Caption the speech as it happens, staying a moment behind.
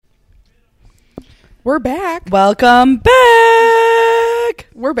We're back. Welcome back.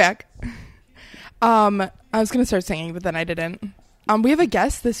 We're back. I was going to start singing, but then I didn't. We have a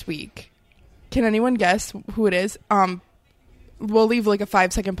guest this week. Can anyone guess who it is? We'll leave like a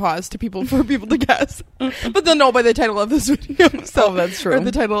 5-second pause for people to guess. But they'll know by the title of this video. So that's true. Or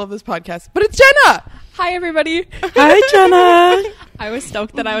the title of this podcast. But it's Jenna. Hi, everybody. Hi, Jenna. I was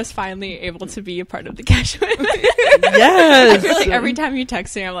stoked that I was finally able to be a part of the Cash Women. Yes. I feel like every time you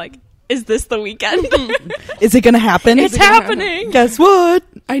text me, I'm like, is this the weekend? Is it going to happen? It's happening. Guess what?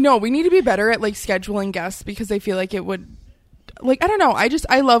 I know. We need to be better at like scheduling guests because I feel like it would, like, I don't know.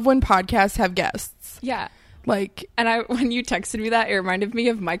 I love when podcasts have guests. Yeah. Like, And when you texted me that, it reminded me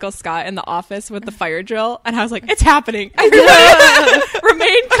of Michael Scott in The Office with the fire drill. And I was like, it's happening.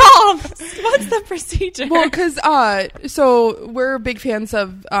 Remain calm. What's the procedure? well, because so we're big fans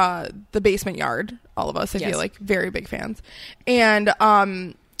of the Basement Yard. All of us, I feel like, very big fans. And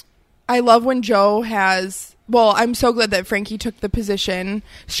I love when Joe has. Well, I'm so glad that Frankie took the position.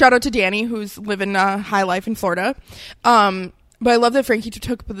 Shout out to Danny, who's living a high life in Florida. But I love that Frankie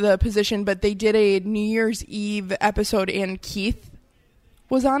took the position, but they did a New Year's Eve episode and Keith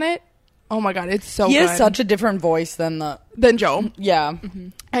was on it. Oh my God, it's so good. He has such a different voice than Joe. Yeah. Mm-hmm.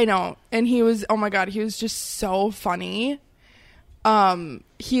 I know. And he was, oh my God, he was just so funny.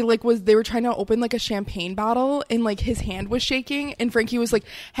 He like they were trying to open like a champagne bottle and like his hand was shaking and Frankie was like,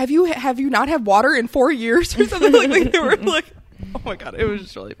 have you not had water in 4 years or something? like they were like, oh my God, it was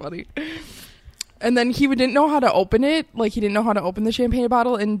just really funny. And then he didn't know how to open it. Like, he didn't know how to open the champagne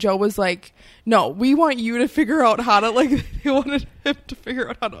bottle. And Joe was like, no, we want you to figure out how to, like, they wanted him to figure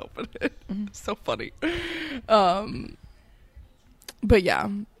out how to open it. So funny. But yeah,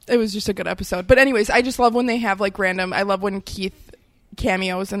 it was just a good episode. But anyways, I just love when they have, like, I love when Keith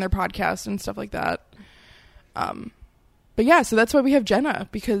cameos in their podcast and stuff like that. But yeah, so that's why we have Jenna,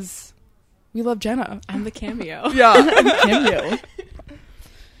 because we love Jenna. I'm the cameo. Yeah. I'm the cameo.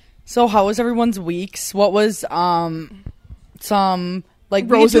 So how was everyone's weeks? What was some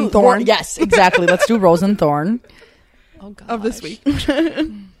like Rose and Thorn? Yes, exactly. Let's do Rose and Thorn. Oh God. Of this week.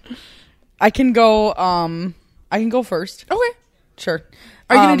 I can go first. Okay. Sure.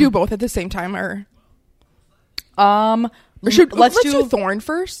 Are you gonna do both at the same time, or let's do Thorn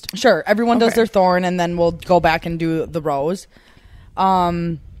first? Sure. Everyone does their Thorn, and then we'll go back and do the Rose.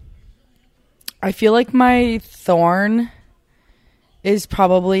 I feel like my Thorn is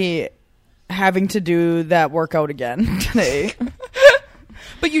probably having to do that workout again today.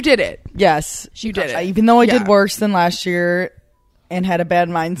 But you did it. Yes. You did it. Even though I did worse than last year and had a bad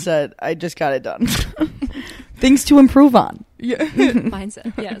mindset, I just got it done. Things to improve on. Yeah.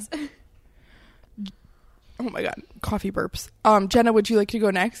 Mindset, yes. Oh my God. Coffee burps. Jenna, would you like to go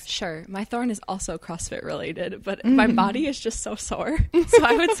next? Sure. My Thorn is also CrossFit related, but my body is just so sore. So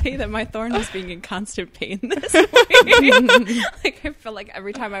I would say that my Thorn is being in constant pain this week. Like, I feel like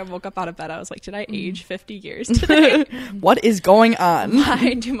every time I woke up out of bed, I was like, did I age 50 years today? What is going on?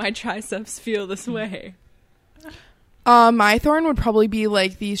 Why do my triceps feel this way? My Thorn would probably be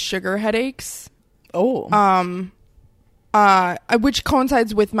like these sugar headaches. Oh. Which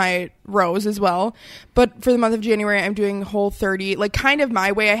coincides with my Rose as well. But for the month of January, I'm doing Whole30, like kind of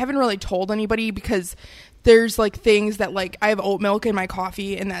my way. I haven't really told anybody because there's like things that like I have oat milk in my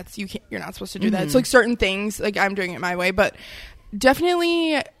coffee and that's you're not supposed to do that. So like certain things, like I'm doing it my way, but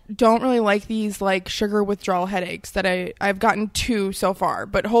definitely don't really like these like sugar withdrawal headaches that I've gotten 2 so far.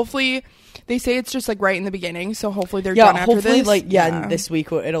 But hopefully they say it's just like right in the beginning. So hopefully they're done after this. Like, this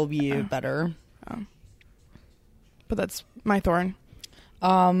week it'll be better. But that's my Thorn.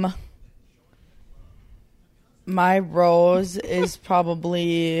 My Rose is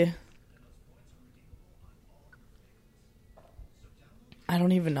probably, I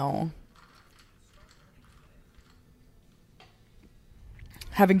don't even know.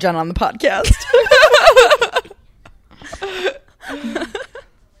 Having Jenna on the podcast.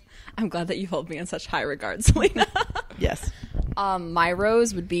 I'm glad that you hold me in such high regard, Selena. Yes. My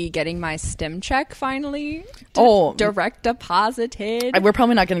Rose would be getting my stim check finally. Direct deposited. We're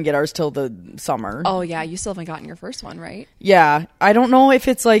probably not going to get ours till the summer. Oh, yeah. You still haven't gotten your first one, right? Yeah. I don't know if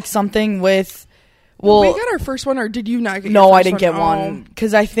it's like something with... Well, we got our first one, or did you not get your No, first I didn't get one.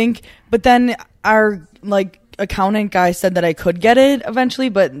 Because I think... But then our like accountant guy said that I could get it eventually,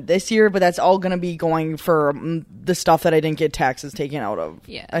 but this year. But that's all going to be going for the stuff that I didn't get taxes taken out of.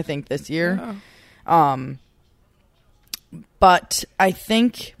 Yeah. I think this year. Yeah. But I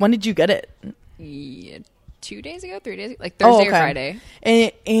think... When did you get it? Yeah, 2 days ago, 3 days ago, like Thursday or Friday.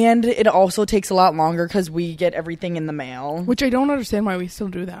 And it also takes a lot longer because we get everything in the mail. Which I don't understand why we still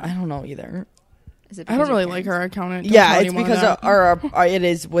do that. I don't know either. Is it I don't because really your like parents- our accountant. Don't Yeah, tell it's anyone because that. our it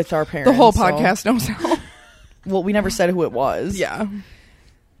is with our parents. the whole so- podcast knows now. Well, we never said who it was. Yeah.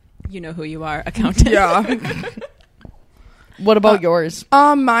 You know who you are, accountant. Yeah. What about yours?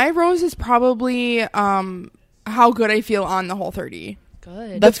 My rose is probably how good I feel on the Whole30.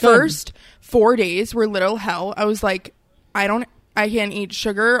 Good. That's the good. first 4 days were literal hell. I was like, I can't eat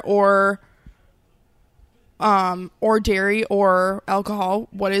sugar or dairy or alcohol.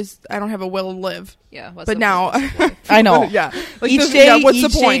 I don't have a will to live. Yeah. What's But the now, purpose of life? I know. yeah. Like Each the- day, yeah, what's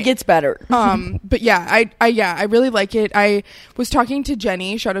each the day point? gets better. But yeah, I really like it. I was talking to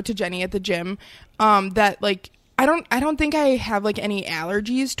Jenny, shout out to Jenny at the gym, that like, I don't think I have like any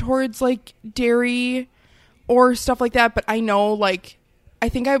allergies towards like dairy or stuff like that, but I know like, I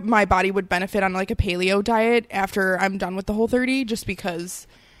think my body would benefit on like a paleo diet after I'm done with the Whole30, just because,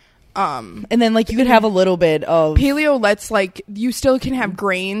 And then like you could have a little bit of paleo lets like, you still can have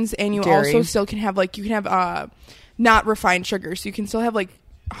grains and you Dairy. also still can have like, you can have, not refined sugar. So you can still have like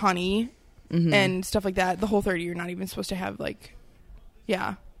honey and stuff like that. The Whole30, you're not even supposed to have like,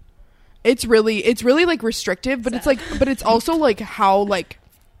 yeah. It's really like restrictive, but it's like, but it's also like how like,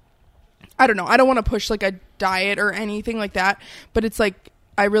 I don't know. I don't want to push like a diet or anything like that, but it's like,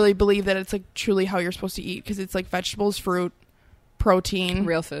 I really believe that it's like truly how you're supposed to eat, because it's like vegetables, fruit, protein,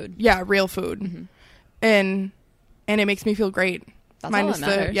 Real food. yeah, real food, and it makes me feel great. That's all that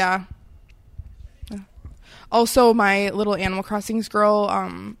matters. Yeah. Also, my little Animal Crossings girl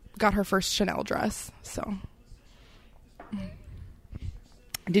got her first Chanel dress, so.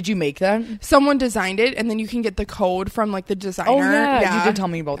 Did you make that? Someone designed it, and then you can get the code from like the designer. Oh yeah, you did tell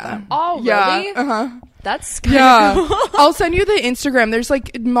me about that. Oh, really? Yeah. Uh-huh. That's kind Yeah. of cool. I'll send you the Instagram. There's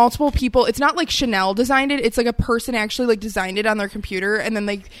like multiple people. It's not like Chanel designed it. It's like a person actually like designed it on their computer, and then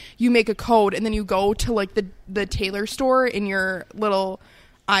like you make a code, and then you go to like the tailor store in your little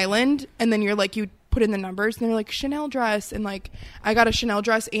island, and then you're like, you put in the numbers, and they're like Chanel dress, and like I got a Chanel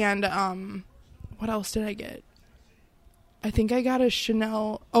dress, and what else did I get? I think I got a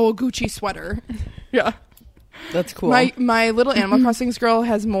Gucci sweater. Yeah. That's cool. My little Animal Crossings girl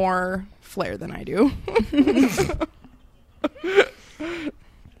has more flair than I do.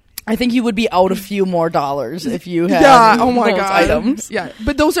 I think you would be out a few more dollars if you had Yeah, oh my those god. items. Yeah,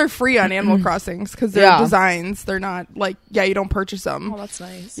 but those are free on Animal Crossings because they're Yeah. designs. They're not like, yeah, you don't purchase them. Oh, that's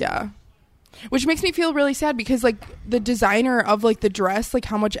nice. Yeah. Which makes me feel really sad because like the designer of like the dress, like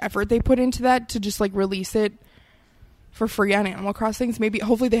how much effort they put into that to just like release it for free on Animal Crossings.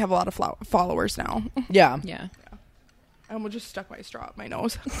 Hopefully they have a lot of followers now. Yeah. Yeah. I almost just stuck my straw up my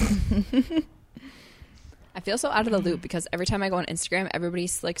nose. I feel so out of the loop because every time I go on Instagram,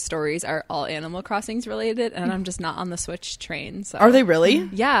 everybody's like stories are all Animal Crossings related, and I'm just not on the Switch train. So Are they really?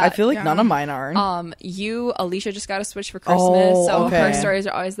 Yeah. I feel like Yeah. none of mine are. Alicia just got a Switch for Christmas, Oh, so okay. her stories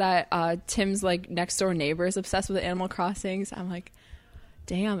are always that Tim's like next door neighbor is obsessed with Animal Crossings. I'm like,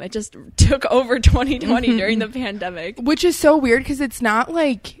 damn, it just took over 2020 during the pandemic. Which is so weird because it's not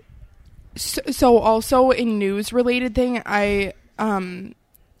like so also in news related thing, I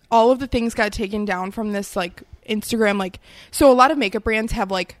all of the things got taken down from this like Instagram, like so a lot of makeup brands have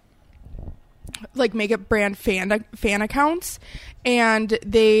like makeup brand fan accounts, and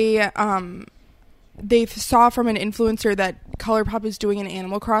they saw from an influencer that ColourPop is doing an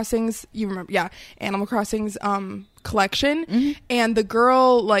Animal Crossings, you remember, yeah, Animal Crossings collection, and the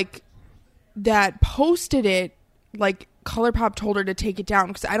girl like that posted it, like ColourPop told her to take it down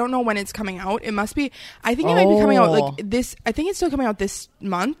because I don't know when it's coming out. It must be, I think it might be coming out like this, I think it's still coming out this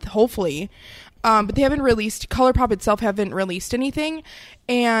month, hopefully. But they haven't released, ColourPop itself haven't released anything.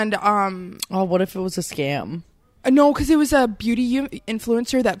 And Oh, what if it was a scam? no, because it was a beauty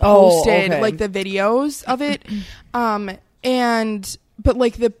influencer that Oh, posted okay. like the videos of it. But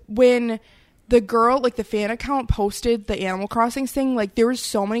like when the girl, like the fan account posted the Animal Crossings thing, like there was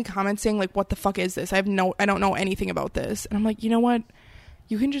so many comments saying like, what the fuck is this? I don't know anything about this. And I'm like, you know what?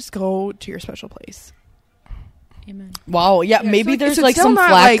 You can just go to your special place. Amen. Wow, yeah, Yeah, maybe so, there's it's like still some not,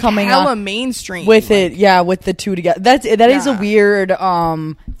 flack like, coming hella up mainstream with like, it. Yeah, with the two together. That is a Yeah. weird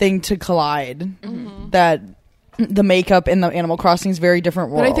thing to collide. That the makeup and the Animal Crossing is very different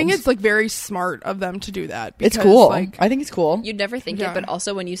worlds. But I think it's like very smart of them to do that. it's because, cool. Like, I think it's cool. You'd never think Yeah. it, but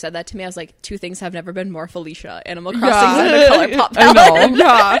also when you said that to me, I was like, two things have never been more Felicia: Animal Yeah. Crossings and a ColourPop I palette. know.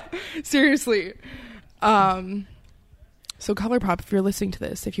 yeah, seriously. So ColourPop, if you're listening to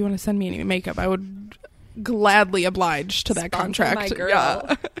this, if you want to send me any makeup, I would gladly oblige to that Sponsor contract. my girl.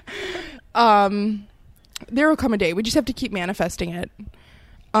 Yeah. There will come a day. We just have to keep manifesting it.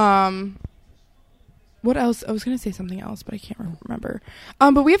 What else? I was going to say something else, but I can't remember.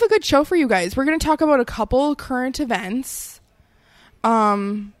 But we have a good show for you guys. We're going to talk about a couple current events.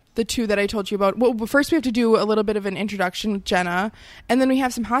 the two that I told you about. Well, first we have to do a little bit of an introduction with Jenna, and then we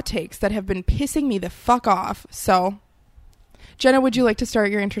have some hot takes that have been pissing me the fuck off. So, Jenna, would you like to start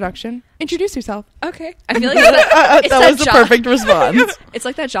your introduction? Introduce yourself. Okay. I feel like it's that was the perfect response. It's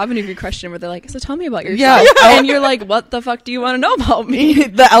like that job interview question where they're like, so tell me about Yeah. yourself. And you're like, what the fuck do you want to know about me?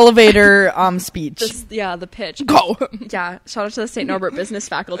 The elevator speech. The pitch. Go. Yeah. Shout out to the St. Norbert business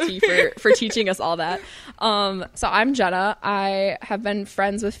faculty for teaching us all that. So I'm Jenna. I have been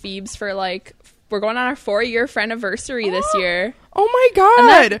friends with Phoebes for we're going on our 4-year friendiversary this year. Oh my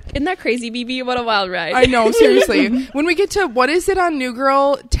God. Isn't that crazy, BB? What a wild ride. I know, seriously. When we get to, what is it on New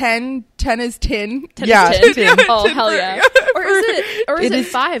Girl? 10 is tin? 10 Yeah, is 10. tin. Oh, hell yeah. Or is it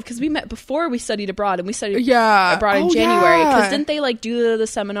 5? Because we met before we studied abroad, and we studied abroad in January. Because didn't they do the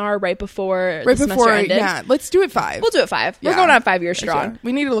seminar right before the semester ended? Yeah, let's do it 5. We'll do it 5. We're Yeah. going on 5 years strong. Yeah.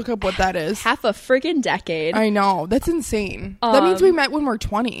 We need to look up what that is. Half a friggin' decade. I know. That's insane. That means we met when we're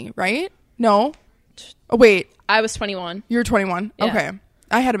 20, right? No? Oh, wait. I was 21. You're 21? Yeah. Okay.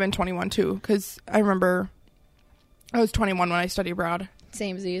 I had been 21 too, because I remember I was 21 when I studied abroad.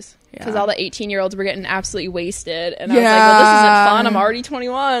 Samesies. Yeah. Because all the 18-year-olds were getting absolutely wasted. And I was like, well, this isn't fun. I'm already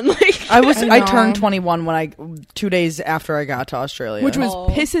 21. I know. turned 21 2 days after I got to Australia. Which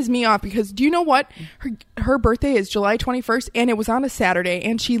pisses me off, because do you know what? Her birthday is July 21st, and it was on a Saturday,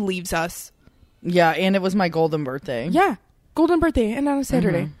 and she leaves us. Yeah, and it was my golden birthday. Yeah. Golden birthday, and on a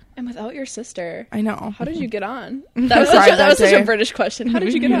Saturday. Mm-hmm. And without your sister. I know. How did you get on? That was such a British question. How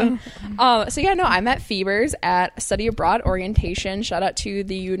did you get on? I met Phoebers at study abroad orientation. Shout out to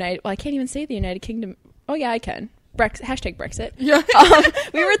the United... Well, I can't even say the United Kingdom. Oh, yeah, I can. Hashtag Brexit. Yeah.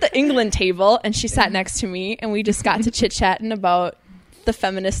 We were at the England table, and she sat next to me, and we just got to chit-chatting about the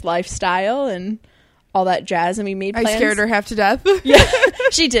feminist lifestyle and all that jazz, and we made plans. I scared her half to death. Yeah,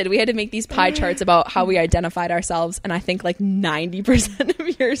 she did. We had to make these pie charts about how we identified ourselves, and I think 90%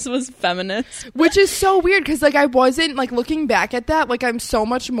 of yours was feminist. Which is so weird, because I wasn't looking back at that, I'm so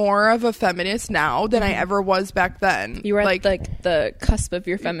much more of a feminist now than I ever was back then. You were at the cusp of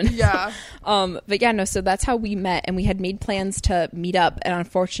your feminism. Yeah. So that's how we met, and we had made plans to meet up, and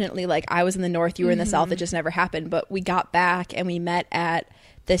unfortunately I was in the north, you were in the south, it just never happened. But we got back and we met at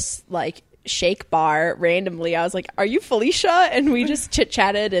this shake bar randomly. I was like, are you Felicia? And we just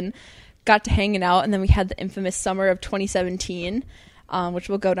chit-chatted and got to hanging out, and then we had the infamous summer of 2017, which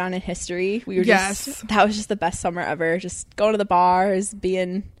will go down in history. We were that was just the best summer ever, just going to the bars,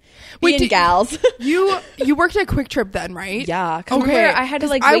 being gals. You worked at Quick Trip then, right? Yeah. Okay. I had to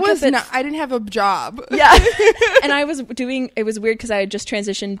wake I didn't have a job. Yeah. And I was it was weird because I had just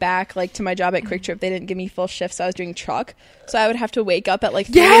transitioned back to my job at Quick Trip. They didn't give me full shifts, so I was doing truck. So I would have to wake up at 3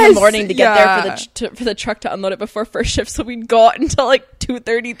 in the morning to get there for the truck to unload it before first shift. So we'd go out until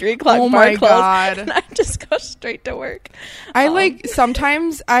 2:30, 3 o'clock. Oh bar my close, God. And I just go straight to work.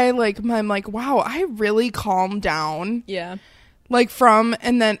 Sometimes I'm wow, I really calmed down. Yeah. Or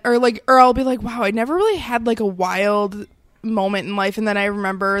I'll be wow, I never really had a wild moment in life, and then I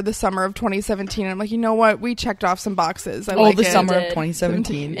remember the summer of 2017, and I'm you know what, we checked off some boxes. The summer of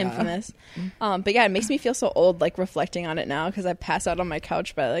 2017. Infamous. But yeah, it makes me feel so old reflecting on it now, because I pass out on my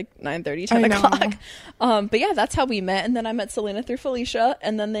couch by 9:30, 10 o'clock. But yeah, that's how we met, and then I met Selena through Felicia,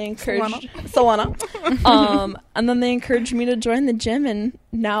 and then they encouraged Selena. And then they encouraged me to join the gym, and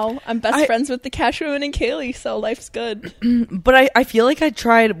now I'm best friends with the Cash Woman and Kaylee, so life's good. But I feel I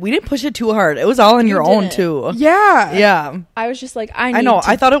tried. We didn't push it too hard. It was all on your own too. Yeah. Yeah. I was just I know.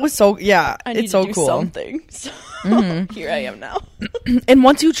 I thought it was so. Yeah. It's so cool. Something. So here I am now. And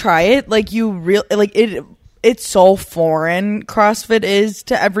once you try it, it's so foreign. CrossFit is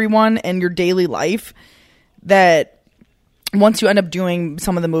to everyone and your daily life that once you end up doing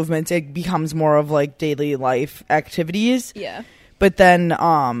some of the movements, it becomes more of daily life activities. Yeah. But then,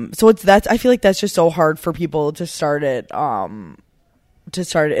 so I feel that's just so hard for people to start it in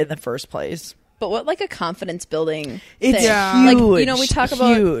the first place. But what a confidence building it's thing. Huge. We talk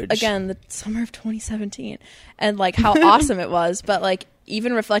about again the summer of 2017 and how awesome it was, but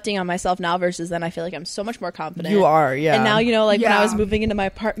even reflecting on myself now versus then, I feel I'm so much more confident. You are, yeah. And now when I was moving into my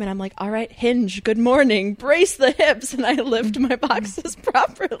apartment, I'm all right, hinge, good morning, brace the hips, and I lift my boxes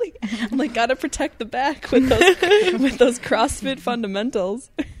properly. I'm gotta protect the back with those CrossFit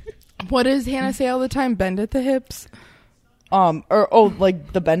fundamentals. What does Hannah say all the time? Bend at the hips.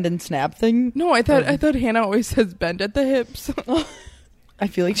 The bend and snap thing. No, I thought Hannah always says bend at the hips. I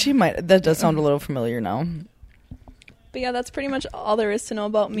feel she might. That does sound a little familiar now. But yeah, that's pretty much all there is to know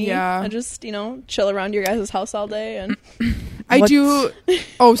about me. Yeah. I just chill around your guys' house all day, and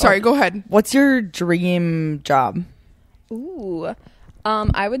Oh, sorry. Go ahead. What's your dream job? Ooh.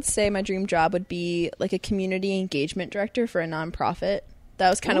 I would say my dream job would be a community engagement director for a nonprofit That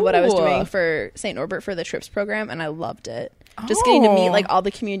was kind of what I was doing for St. Norbert for the trips program, and I loved it. Just getting to meet like all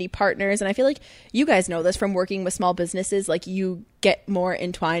the community partners, and I feel like you guys know this from working with small businesses. Like you get more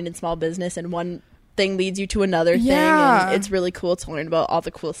entwined in small business, and one thing leads you to another thing, and it's really cool to learn about all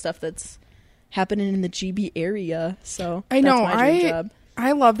the cool stuff that's happening in the GB area. So I know that's my dream job.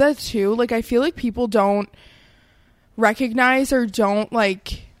 I love that too. Like I feel like people don't recognize or don't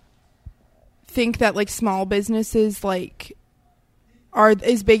like think that like small businesses like are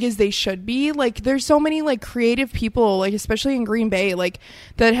as big as they should be. Like there's so many like creative people, like especially in Green Bay, like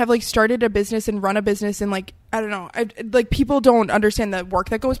that have like started a business and run a business, and like I don't know, like people don't understand the work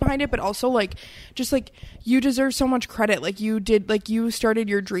that goes behind it, but also like just like you deserve so much credit. Like you did, like you started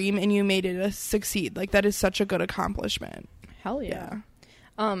your dream and you made it succeed. Like that is such a good accomplishment. Hell yeah.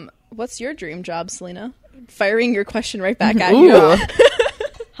 What's your dream job, Selena? Firing your question right back at you.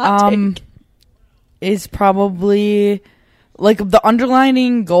 Hot take. Is probably like the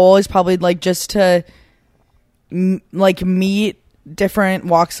underlining goal is probably like just to like meet different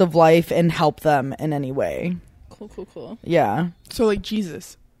walks of life and help them in any way. Cool. Yeah. So like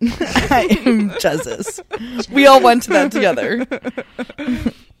Jesus. I am Jesus. We all went to that together.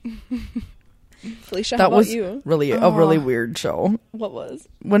 Felicia, that how about was you? Really a really weird show. What was?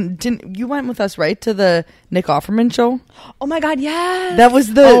 When didn't you went with us, right, to the Nick Offerman show? Oh my God, yes. That was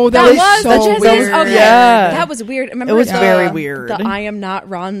the that was so weird. Okay. Yeah. That was weird. Remember it was very weird. The I Am Not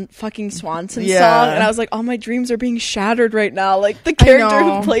Ron fucking Swanson Yeah. song, and I was like, oh, my dreams are being shattered right now. Like the character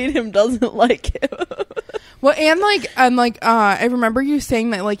who played him doesn't like him. Well, and I remember you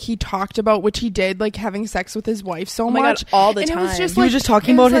saying that like he talked about, which he did, like having sex with his wife so much. God, all the and time. It was just, he like, was just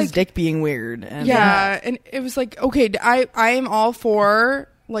talking about his dick being weird. And and it was like, okay, I am all for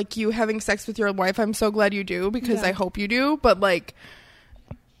like you having sex with your wife. I'm so glad you do, because I hope you do. But like,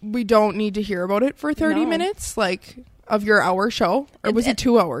 we don't need to hear about it for 30 minutes, like of your hour show, or was it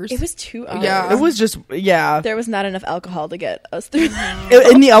 2 hours? It was 2 hours. Yeah, it was just There was not enough alcohol to get us through.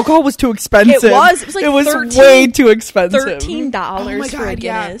 And the alcohol was too expensive. It was like it was way too expensive. $13 for a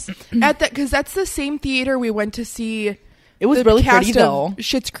Guinness. At that, because that's the same theater we went to see. It was the really cast pretty though. of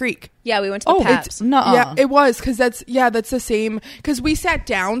Schitt's Creek. Yeah, we went to the Paps. Yeah, it was, because that's the same, because we sat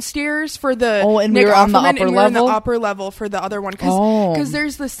downstairs for the and Nick we were on the Offerman, upper and we level? were in the upper level for the other one, because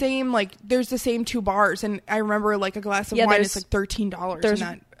there's the same two bars, and I remember like a glass of wine is like $13. There's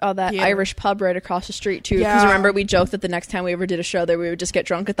that theater. Irish pub right across the street too, because Yeah. remember we joked that the next time we ever did a show there, we would just get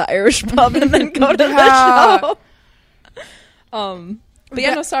drunk at the Irish pub and then go to the show. But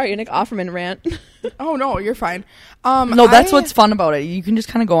yeah, no, sorry, Nick Offerman rant. Oh no, you're fine. No, that's what's fun about it. You can just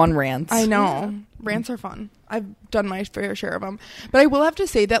kind of go on rants. I know. Rants are fun. I've done my fair share of them. But I will have to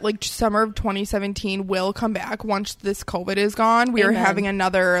say that like summer of 2017 will come back once this COVID is gone. We are having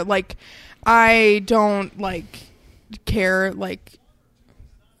another, like, I don't like care like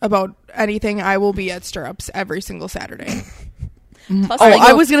about anything. I will be at Stirrups every single Saturday. Plus,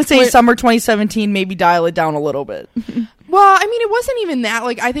 I was going to say summer 2017, maybe dial it down a little bit. Well, I mean, it wasn't even that.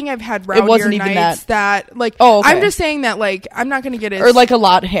 Like, I think I've had rowdier wasn't even nights that like, okay. I'm just saying that, like, I'm not going to get it. Or, like, a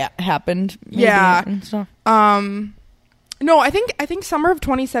lot happened. Maybe, Yeah. and stuff. No, I think summer of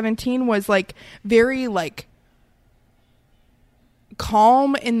 2017 was, like, very, like,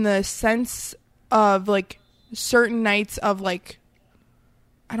 calm in the sense of, like, certain nights of, like,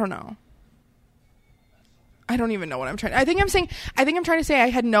 I don't know. I don't even know what I'm trying. I think I'm trying to say I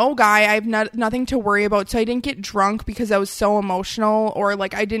had no guy. I have nothing to worry about. So I didn't get drunk because I was so emotional, or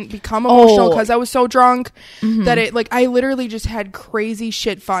like I didn't become emotional because I was so drunk that it, like, I literally just had crazy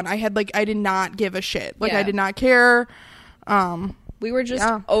shit fun. I had, like, I did not give a shit. Like, I did not care. We were just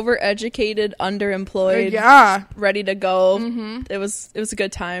overeducated, underemployed, ready to go. Mm-hmm. It was a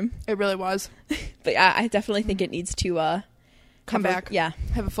good time. It really was. But yeah, I definitely think it needs to come back. Yeah,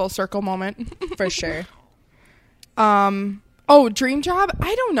 have a full circle moment for sure. Dream job?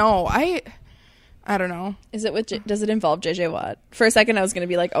 I don't know. I don't know. Is it does it involve JJ Watt? For a second I was going to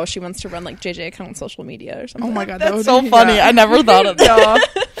be like, oh, she wants to run like JJ account on social media or something. Oh my god, that's so funny. I never thought of that.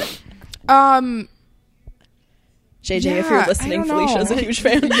 JJ, if you're listening, Felicia's a huge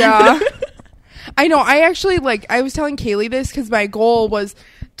fan. Yeah. I know. I actually, like, I was telling Kaylee this because my goal was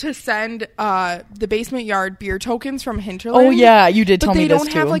to send the Basement Yard beer tokens from Hinterland. Oh yeah, you did tell me this too. But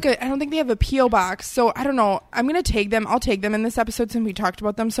they don't have like I don't think they have a P.O. box. So I don't know. I'm going to tag them. I'll tag them in this episode since we talked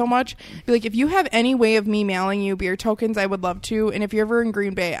about them so much. Be like, if you have any way of me mailing you beer tokens, I would love to. And if you're ever in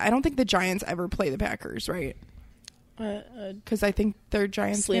Green Bay, I don't think the Giants ever play the Packers, right? Because I think they're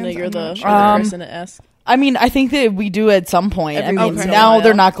Giants Selena, fans. you're the person to ask. I mean, I think that we do at some point. Every now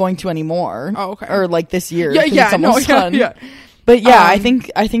they're not going to anymore. Oh, okay. Or like this year. Yeah, it's almost done. Yeah. But yeah, I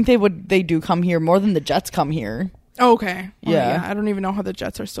think they do come here more than the Jets come here. Oh, okay. Oh, Yeah. I don't even know how the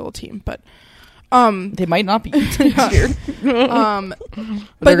Jets are still a team, but They might not be this year. but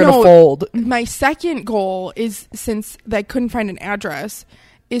They're gonna no, fold. my second goal is, since I couldn't find an address,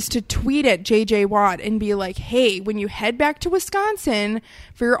 is to tweet at JJ Watt and be like, hey, when you head back to Wisconsin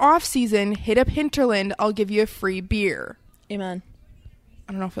for your off season, hit up Hinterland. I'll give you a free beer. Amen.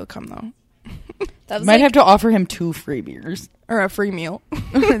 I don't know if he'll come though. That was Might like, have to offer him 2 free beers. Or a free meal.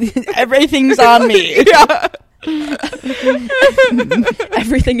 Everything's on me. Yeah.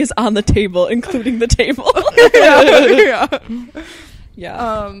 everything is on the table, including the table. Yeah.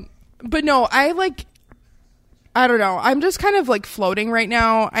 Yeah. But no, I don't know. I'm just kind of like floating right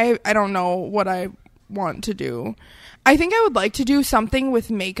now. I don't know what I want to do. I think I would like to do something with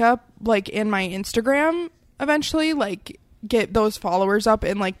makeup, like in my Instagram eventually, like get those followers up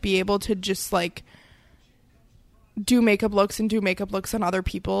and like be able to just like do makeup looks on other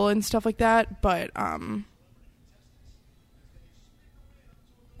people and stuff like that. But I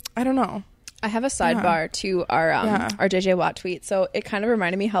don't know. I have a sidebar to our JJ Watt tweet. So it kind of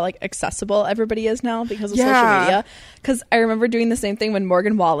reminded me how like accessible everybody is now because of social media. Because I remember doing the same thing when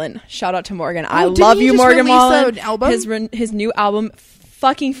Morgan Wallen. Shout out to Morgan. I love you, Morgan Wallen. His new album,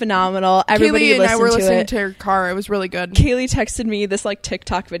 fucking phenomenal. Everybody Kaylee and I were listening it. to her car. It was really good. Kaylee texted me this like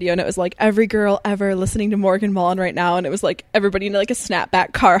TikTok video, and it was like every girl ever listening to Morgan Wallen right now, and it was like everybody in like a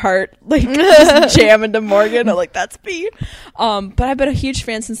snapback Carhartt, like just jamming to Morgan. I'm like, that's me. But I've been a huge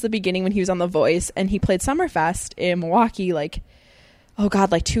fan since the beginning when he was on The Voice, and he played Summerfest in Milwaukee, like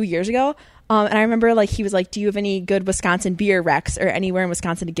 2 years ago. And I remember like he was like, do you have any good Wisconsin beer recs or anywhere in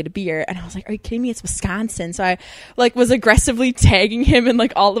Wisconsin to get a beer? And I was like, are you kidding me? It's Wisconsin. So I like was aggressively tagging him in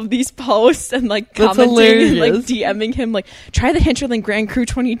like all of these posts and like commenting and like DMing him like, try the Hinterland Grand Cru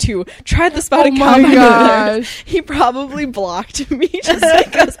 22, try the Spouted Cow. He probably blocked me just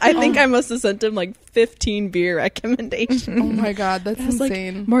because I think I must have sent him like 15 beer recommendations. Oh my God, that's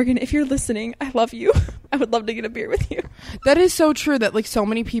insane. Like, Morgan, if you're listening, I love you. I would love to get a beer with you. That is so true that like so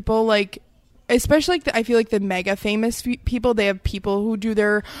many people like, especially like I feel like the mega famous people, they have people who do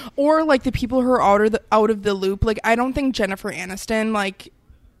their, or like the people who are out of the loop. Like I don't think Jennifer Aniston like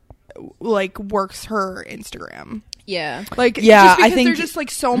works her Instagram. Yeah. Like yeah, just because I think they're just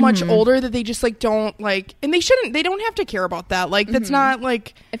like so much older that they just like don't like, and they don't have to care about that. Like that's not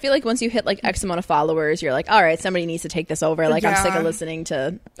like, I feel like once you hit like X amount of followers, you're like, all right, somebody needs to take this over. Like I'm sick of listening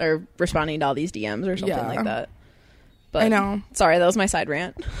to or responding to all these DMs or something like that. But I know. Sorry, that was my side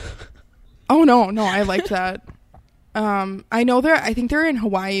rant. Oh no, I liked that. I know I think they're in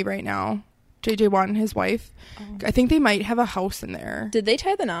Hawaii right now. JJ Watt and his wife. I think they might have a house in there. Did they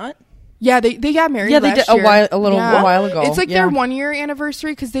tie the knot? Yeah, they got married. Yeah, they did a little while ago. It's like their 1 year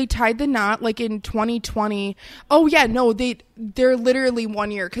anniversary because they tied the knot like in 2020. Oh yeah, no, they're literally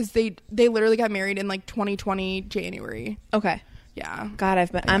 1 year because they literally got married in like 2020 January. Okay. Yeah. God,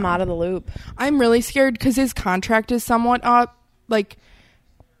 I'm out of the loop. I'm really scared because his contract is somewhat up, like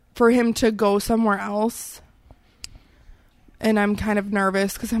for him to go somewhere else, and I'm kind of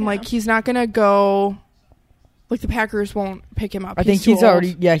nervous because I'm like, he's not gonna go. Like the Packers won't pick him up. I think he's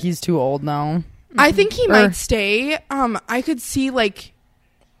already. Yeah, he's too old now. I think he might stay. I could see like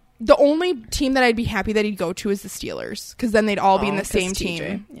the only team that I'd be happy that he'd go to is the Steelers because then they'd all be in the same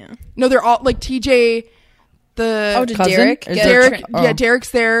team. Yeah. No, they're all like TJ. Did cousin? Derek? Yeah,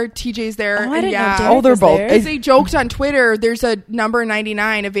 Derek's there. TJ's there. Oh, I didn't know Derek oh, they're was both. there. Because they joked on Twitter, there's a number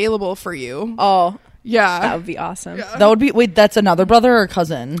 99 available for you. Oh, yeah, that would be awesome. Yeah. That would be. Wait, that's another brother or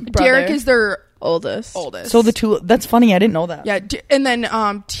cousin? Derek is their oldest. So the two. That's funny. I didn't know that. Yeah, and then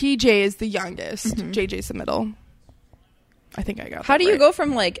TJ is the youngest. JJ's the middle. I think I got. How that do you right. go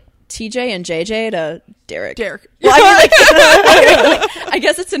from like TJ and JJ to Derek? Derek? Well, I mean, like, I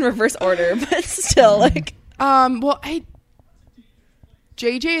guess it's in reverse order, but still, like.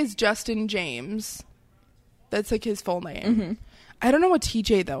 JJ is Justin James. That's like his full name. I don't know what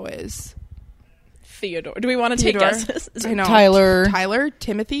TJ though is. Theodore. Do we want to take guesses? I know. Tyler,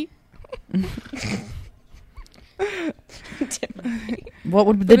 Timothy. What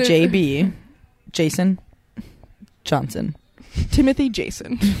would the J be? Jason Johnson. Timothy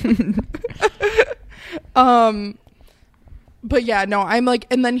Jason. But yeah, no, I'm like,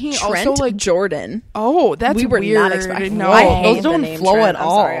 and then he Trent also like Jordan. Oh, that's we were weird. not expecting. No, I hate those don't the name flow Trent. at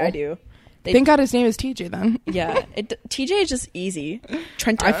all. I'm sorry, I do. Thank God his name is TJ then. Yeah, TJ is just easy.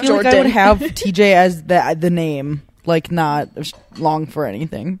 Trent. I feel Jordan. like I would have TJ as the name, like not long for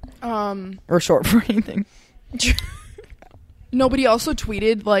anything, or short for anything. Nobody also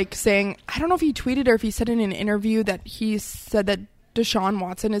tweeted like saying, I don't know if he tweeted or if he said in an interview that he said that Deshaun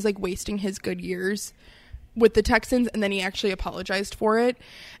Watson is like wasting his good years with the Texans, and then he actually apologized for it.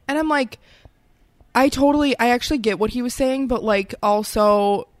 And I'm like, I actually get what he was saying, but like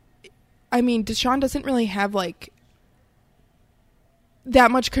also, I mean, Deshaun doesn't really have like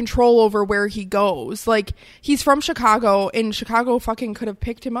that much control over where he goes. Like, he's from Chicago, and Chicago fucking could have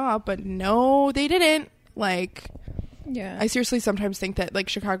picked him up, but no, they didn't. Like, yeah, I seriously sometimes think that like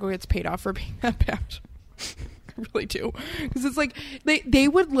Chicago gets paid off for being that bad. I really do, because it's like they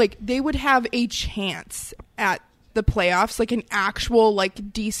would have a chance at the playoffs, like an actual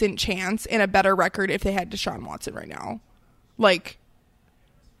like decent chance and a better record if they had Deshaun Watson right now. Like,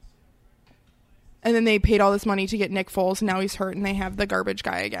 and then they paid all this money to get Nick Foles, and now he's hurt, and they have the garbage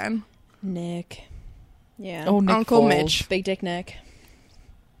guy again. Nick. Yeah. Oh, Nick Uncle Foles. Mitch. Big Dick Nick.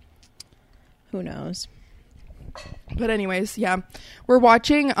 Who knows? But anyways, yeah. We're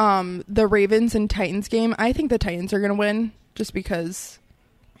watching the Ravens and Titans game. I think the Titans are going to win just because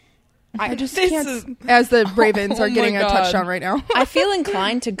I just can't, as the Ravens are getting a touchdown right now. I feel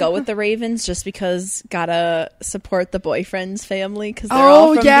inclined to go with the Ravens just because gotta support the boyfriend's family because they're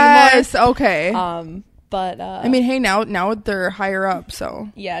all from yes, okay. But I mean, hey, now they're higher up, so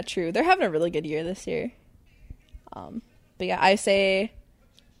yeah, true. They're having a really good year this year. But yeah, I say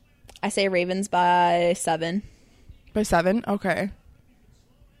Ravens by 7. By 7, okay.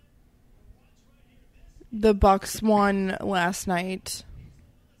 The Bucks won last night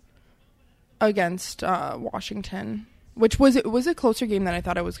against Washington, which was a closer game than I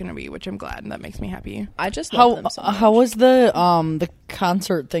thought it was going to be, which I'm glad, and that makes me happy. I just love them so much. How was the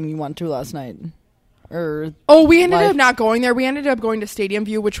concert thing you went to last night? Or we ended up not going there. We ended up going to Stadium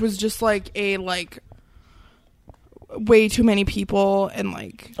View, which was just like way too many people, and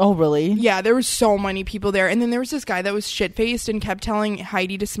like, oh really? Yeah, there was so many people there. And then there was this guy that was shit-faced and kept telling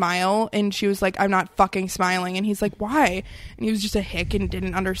Heidi to smile, and she was like, I'm not fucking smiling. And he's like, why? And he was just a hick and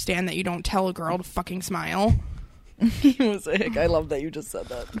didn't understand that you don't tell a girl to fucking smile. He was a hick. I love that you just said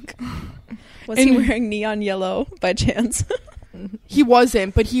that. Was he wearing neon yellow by chance? He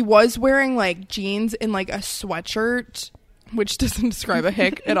wasn't, but he was wearing like jeans and like a sweatshirt, which doesn't describe a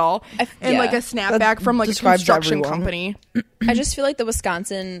hick at all, and like a snapback from like a construction company. I just feel like the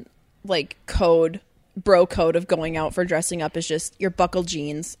Wisconsin like bro code of going out for dressing up is just your buckled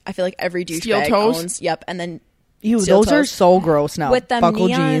jeans. I feel like every douchebag owns. Yep, and then those are so gross now. With them buckle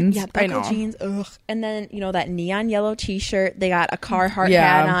neon, jeans, yeah, buckle jeans. Ugh. And then that neon yellow T-shirt. They got a Carhartt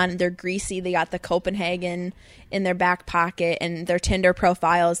hat on. They're greasy. They got the Copenhagen in their back pocket, and their Tinder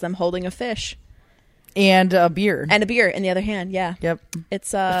profile is them holding a fish. And a beer. And a beer in the other hand, yeah. Yep.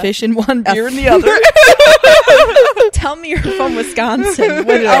 It's a fish in one, beer in the other. Tell me you're from Wisconsin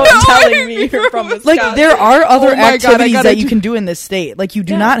without telling me you're from Wisconsin. Like, there are other activities that you can do in this state. Like, you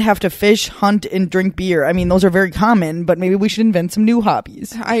do not have to fish, hunt, and drink beer. I mean, those are very common, but maybe we should invent some new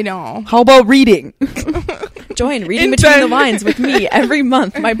hobbies. I know. How about reading? Join Reading Between the Lines with me every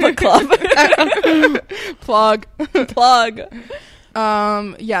month, my book club. Plug.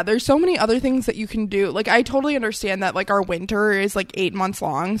 Yeah, there's so many other things that you can do. Like, I totally understand that like our winter is like 8 months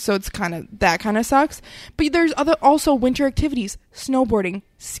long, so it's kind of sucks. But there's also winter activities: snowboarding,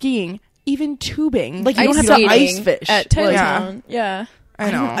 skiing, even tubing. Like, you don't have to ice fish at Tentown. Yeah.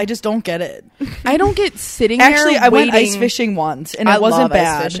 I know. I just don't get it. I don't get sitting Actually, there I waiting. went ice fishing once, and it wasn't love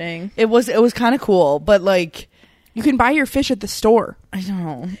bad. Ice fishing. It was kind of cool, but like, you can buy your fish at the store. I don't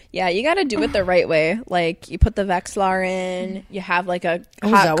know. Yeah, you got to do it the right way. Like, you put the Vexilar in. You have like a.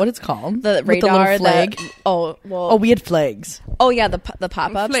 Is that what it's called? The radar. With the little flag. We had flags. Oh yeah, the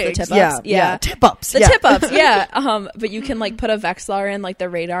pop ups, the tip ups. Yeah, tip ups. The tip ups. Yeah. But you can like put a Vexilar in like the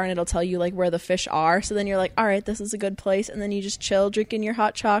radar, and it'll tell you like where the fish are. So then you're like, all right, this is a good place, and then you just chill, drinking your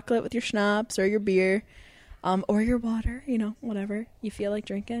hot chocolate with your schnapps or your beer, or your water. Whatever you feel like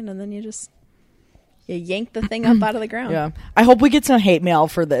drinking, and then you just. You yank the thing up out of the ground. Yeah. I hope we get some hate mail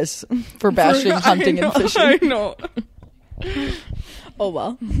for this, for bashing hunting and fishing. I know. Oh,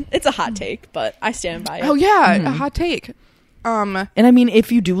 well. It's a hot take, but I stand by it. Oh, yeah. A hot take. And I mean,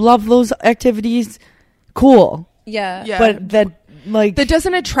 if you do love those activities, cool. Yeah. But that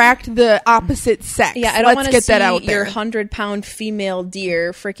doesn't attract the opposite sex. Yeah, I don't want to see that out your there. 100-pound female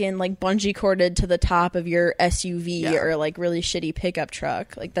deer freaking like bungee corded to the top of your SUV or like really shitty pickup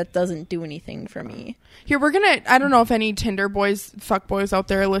truck. Like, that doesn't do anything for me. Here, I don't know if any Tinder boys, fuck boys out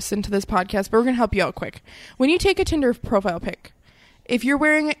there listen to this podcast, but we're going to help you out quick. When you take a Tinder profile pic, if you're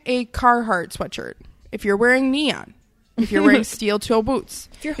wearing a Carhartt sweatshirt, if you're wearing neon, if you're wearing steel toe boots,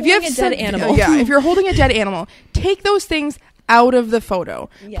 if you're holding a dead animal. If you're holding a dead animal, take those things out of the photo.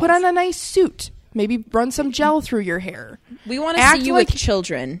 Yes. Put on a nice suit. Maybe run some gel through your hair. We want to Act see you like- with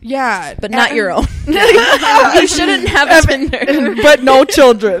children. Yeah. But not your own. You shouldn't have a Tinder. But no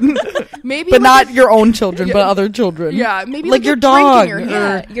children. Maybe But like not your own children, but other children. Yeah, maybe like your a drink in dog. your or-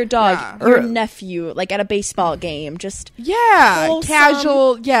 hand. Your dog, Yeah. your Or- nephew, like at a baseball game. Just Yeah. wholesome,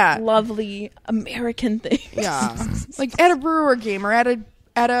 Casual. Yeah. lovely American things. Yeah. Like at a Brewer game or at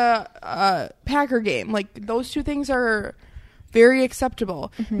a Packer game. Like those two things are very acceptable.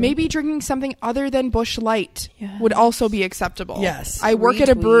 Maybe drinking something other than Busch Light would also be acceptable. Yes. I work at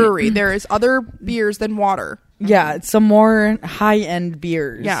a Retweet. brewery. There is other beers than water. Yeah, some more high-end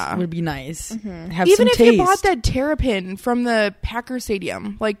beers Yeah. would be nice. Have Even some if taste. you bought that Terrapin from the Packer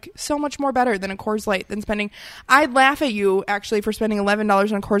Stadium, like so much more better than a Coors Light than spending. I'd laugh at you actually for spending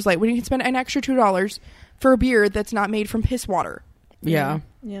 $11 on a Coors Light when you can spend an extra $2 for a beer that's not made from piss water. Yeah.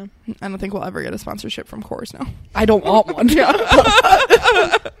 Yeah. I don't think we'll ever get a sponsorship from Coors now. I don't want one.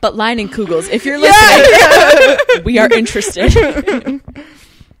 But Line and Kugels, if you're listening, we are interested.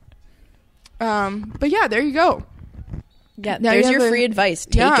 But yeah, there you go. Yeah, Now there's you your have free advice.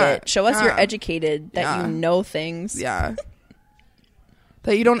 Take Yeah, it. Show us you're yeah. educated, that Yeah. you know things. Yeah.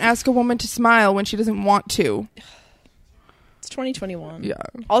 That you don't ask a woman to smile when she doesn't want to. It's 2021. Yeah.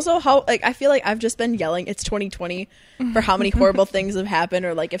 Also, how I feel like I've just been yelling it's 2020 for how many horrible things have happened,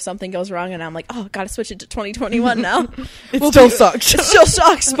 or like if something goes wrong and I'm like, oh, gotta switch it to 2021 now. It still sucks. It still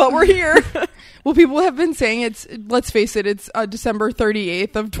sucks, but we're here. Well, people have been saying it's, let's face it, it's December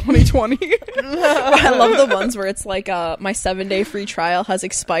 38th of 2020. I love the ones where it's like my 7-day free trial has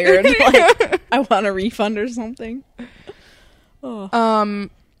expired. Like I want a refund or something. Oh.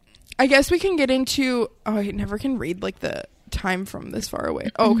 I guess we can get into, I never can read like the time from this far away.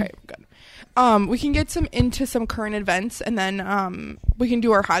 Oh, okay, good. We can get into some current events, and then we can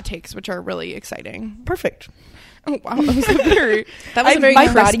do our hot takes, which are really exciting. Perfect. Oh wow, that was a very My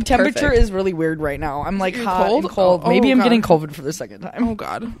crisp, body temperature perfect. is really weird right now. I'm like You're hot cold? and cold. Oh, Maybe I'm God. getting COVID for the second time. Oh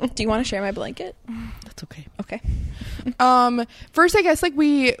god. Do you want to share my blanket? That's okay. Okay. First, I guess like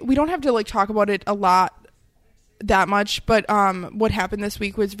we don't have to like talk about it a lot that much, but what happened this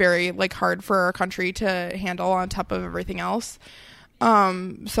week was very like hard for our country to handle on top of everything else.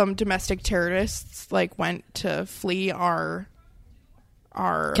 Some domestic terrorists like went to flee our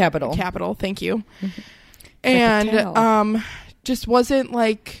capital. Thank you. And just wasn't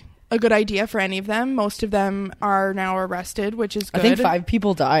like a good idea for any of them. Most of them are now arrested, which is good. I think 5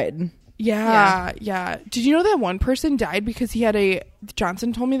 people died. Yeah. Did you know that one person died because he had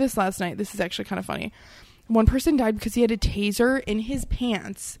Johnson told me this last night. This is actually kind of funny. One person died because he had a taser in his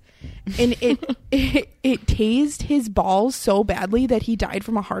pants, and it tased his balls so badly that he died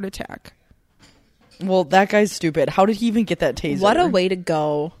from a heart attack. Well, that guy's stupid. How did he even get that taser? What a way to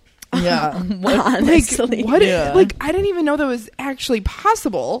go. Yeah. Honestly. What? Yeah. Like, I didn't even know that was actually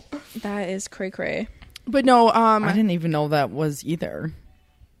possible. That is cray. But no, I didn't even know that was either.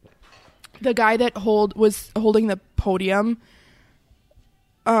 the guy that was holding the podium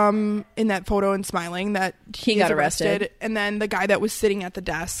in that photo and smiling, that He is got arrested. And then the guy that was sitting at the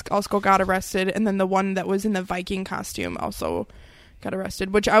desk also got arrested, and then the one that was in the Viking costume also got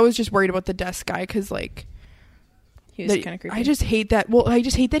arrested, which I was just worried about the desk guy because like He was kind of creepy. I just hate that. Well, I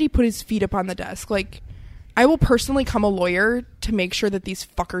just hate that he put his feet up on the desk. Like, I will personally come a lawyer to make sure that these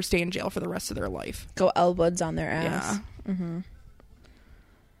fuckers stay in jail for the rest of their life. Go Elwoods on their ass. Yeah. Mm-hmm.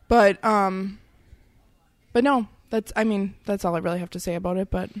 But no, that's all I really have to say about it.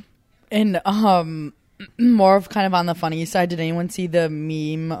 But And more of kind of on the funny side, did anyone see the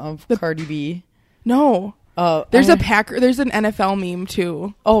meme of Cardi B? no, there's an NFL meme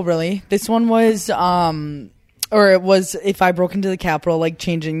too. Oh, really? This one was or it was if I broke into the Capitol, like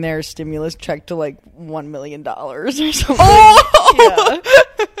changing their stimulus check to like $1 million or something. Oh!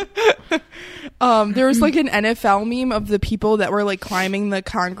 There was like an NFL meme of the people that were like climbing the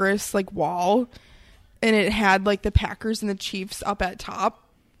Congress like wall, and it had like the Packers and the Chiefs up at top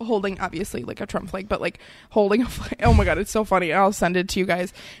holding obviously like a Trump flag, but like holding a flag. Oh my god, it's so funny. I'll send it to you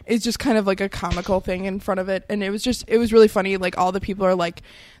guys. It's just kind of like a comical thing in front of it, and it was really funny. Like all the people are like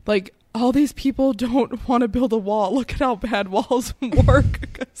all these people don't want to build a wall. Look at how bad walls work,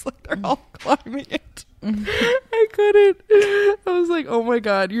 because like they're all climbing it. I couldn't. I was like, oh my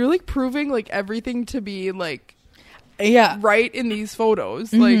god, you're like proving like everything to be like right in these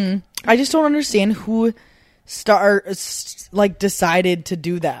photos. Mm-hmm. Like I just don't understand who decided to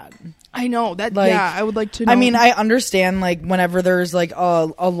do that. I know that. Like, yeah, I would like to know. I mean, I understand like whenever there's like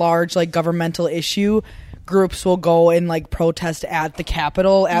a large like governmental issue, groups will go and like protest at the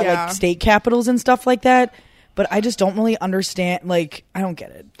Capitol, at like state capitals and stuff like that. but I just don't really understand. Like, I don't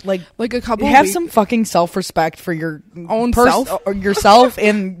get it. Like a couple have some fucking self-respect for your own self, or yourself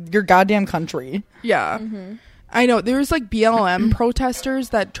and your goddamn country. Yeah. I know there was like BLM protesters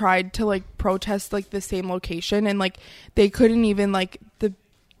that tried to like protest like the same location, and like they couldn't even, like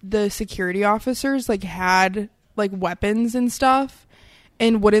the security officers like had like weapons and stuff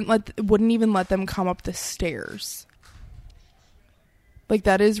and wouldn't even let them come up the stairs. Like,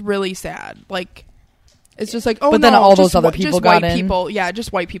 that is really sad. Like, it's just like, oh, but then all those other people got in.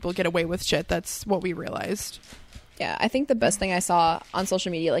 Just white people get away with shit. That's what we realized. Yeah, I think the best thing I saw on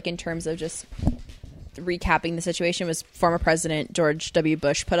social media, like in terms of just recapping the situation, was former President George W.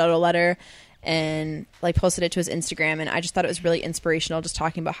 Bush put out a letter and like posted it to his Instagram, and I just thought it was really inspirational, just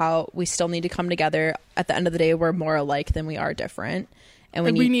talking about how we still need to come together. At the end of the day, we're more alike than we are different. And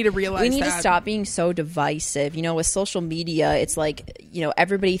we need to realize to stop being so divisive. You know, with social media, it's like, you know,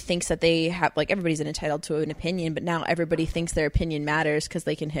 everybody thinks that they have, like, everybody's entitled to an opinion, but now everybody thinks their opinion matters because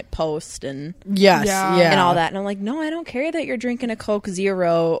they can hit post and and all that. And I'm like, no, I don't care that you're drinking a Coke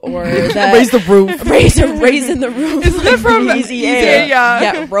Zero or that raise the roof, raise in the roof. Isn't it from Easy A?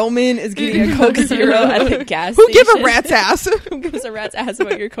 Yeah, Roman is getting a Coke Zero at the gas Who station. Give a rat's ass? Who gives a rat's ass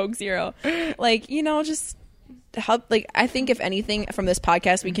about your Coke Zero? Like, you know, just help. Like, I think if anything from this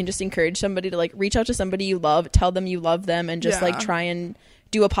podcast, we can just encourage somebody to like reach out to somebody you love, tell them you love them, and just like try and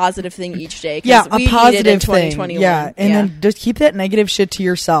do a positive thing each day. Yeah, a positive thing. Yeah, and then just keep that negative shit to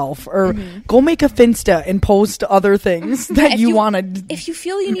yourself, or go make a Finsta and post other things that you wanted. If you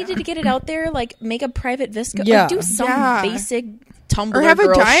feel you needed to get it out there, like make a private Visco, like do some basic Tumblr or have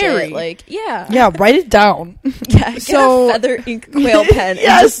a diary. Shit. Like, write it down. Get a feather ink quill pen.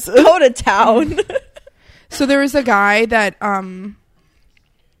 Yes, and just go to town. So there was a guy that I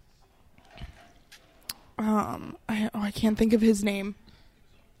can't think of his name.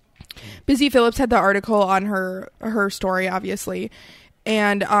 Busy Phillips had the article on her story, obviously,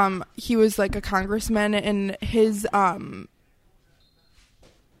 and he was like a congressman, and his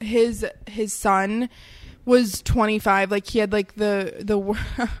son was 25. Like, he had like the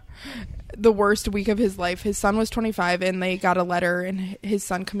worst week of his life. His son was 25, and they got a letter, and his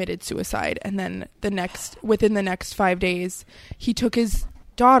son committed suicide. And then within the next 5 days, he took his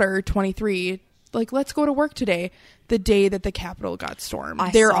daughter, 23, like, let's go to work today. The day that the Capitol got stormed,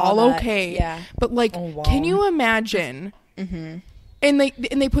 they're all okay. Yeah, but like, can you imagine? Mm-hmm. And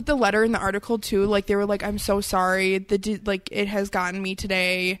they put the letter in the article too. Like, they were like, I'm so sorry. Like, it has gotten me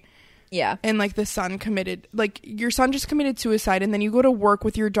today. Yeah. And like, the son committed, like, your son just committed suicide, and then you go to work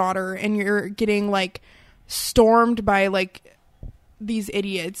with your daughter and you're getting like stormed by like these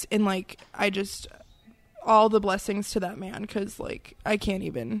idiots. And like, all the blessings to that man, because like, I can't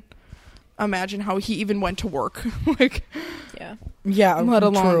even imagine how he even went to work. Like, let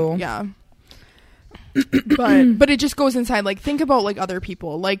alone but it just goes inside. Like, think about like other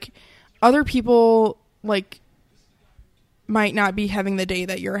people like might not be having the day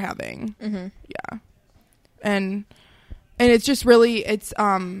that you're having. And it's just really, it's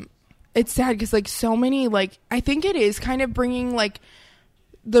sad, because like, so many, like, I think it is kind of bringing like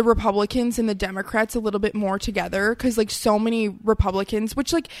the Republicans and the Democrats a little bit more together, because like, so many Republicans,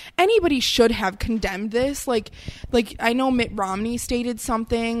 which like, anybody should have condemned this, like I know Mitt Romney stated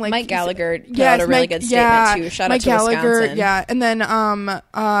something, like Mike Gallagher put out a really good statement too. Shout out to Wisconsin. And then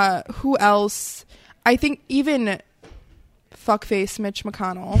who else? I think even fuckface Mitch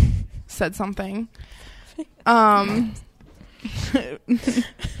McConnell said something.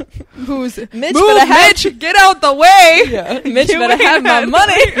 Who's Mitch? Mitch, get out the way. Mitch better have my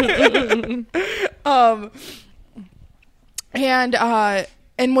money.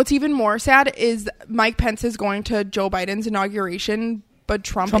 And what's even more sad is Mike Pence is going to Joe Biden's inauguration, but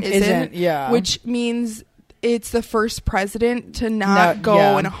Trump isn't. Which means it's the first president to not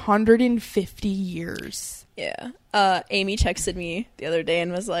go in 150 years. Amy texted me the other day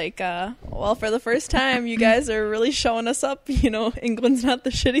and was like, well, for the first time, you guys are really showing us up. You know, England's not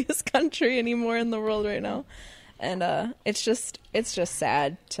the shittiest country anymore in the world right now. And it's just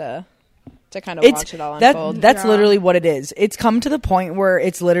sad to kind of watch it all unfold. That's literally what it is. It's come to the point where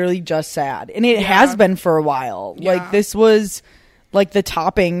it's literally just sad. And it has been for a while. Like, this was like the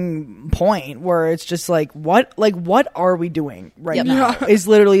topping point where it's just like, what are we doing right now? Is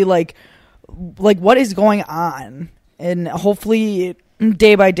literally like, what is going on? And hopefully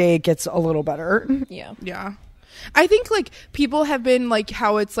day by day it gets a little better. Yeah. I think like, people have been like,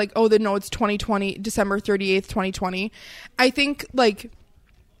 how it's like, oh, it's 2020, December 38th, 2020. I think like,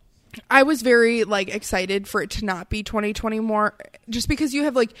 I was very like excited for it to not be 2020 more, just because you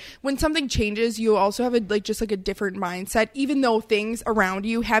have like, when something changes, you also have just like a different mindset, even though things around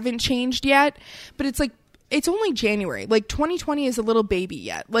you haven't changed yet. But it's like, it's only January. Like 2020 is a little baby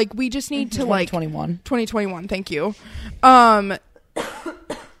yet. Like we just need to like 2021. Thank you.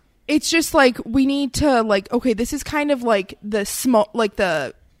 It's just like we need to like, okay, this is kind of like the smoke, like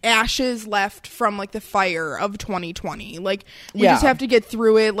the ashes left from like the fire of 2020. Like we just have to get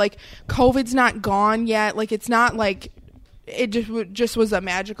through it. Like COVID's not gone yet. Like it's not like it just was a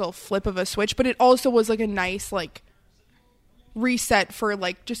magical flip of a switch, but it also was like a nice like reset for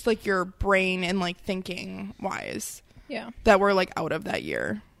like just like your brain and like thinking wise. Yeah. That we're like out of that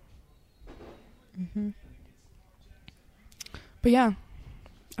year. Mm-hmm. But yeah,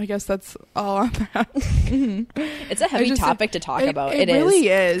 I guess that's all on that. It's a heavy topic to talk about. It really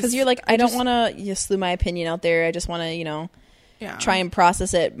is. Because you're like, I don't want to just slew my opinion out there. I just want to, you know, try and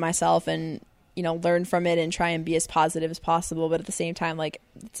process it myself and, you know, learn from it and try and be as positive as possible. But at the same time, like,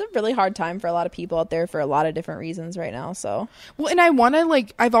 it's a really hard time for a lot of people out there for a lot of different reasons right now. So, well, and I want to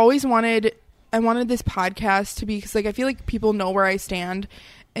like, I wanted this podcast to be, because like I feel like people know where I stand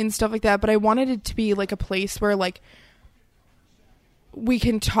and stuff like that, but I wanted it to be like a place where like we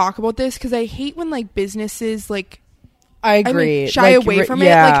can talk about this, because I hate when like businesses like I agree shy like, away from it.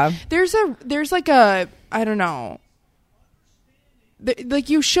 Like there's like a, I don't know, like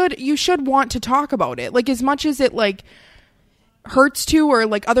you should want to talk about it, like as much as it like hurts to, or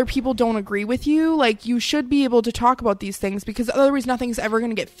like other people don't agree with you, like you should be able to talk about these things, because otherwise nothing's ever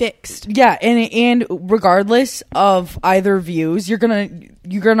going to get fixed. Yeah, and regardless of either views, you're gonna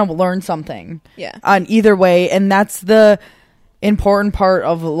learn something. Yeah, on either way, and that's the important part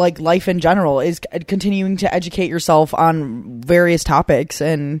of like life in general, is continuing to educate yourself on various topics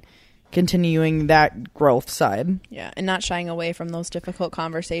and continuing that growth side. Yeah, and not shying away from those difficult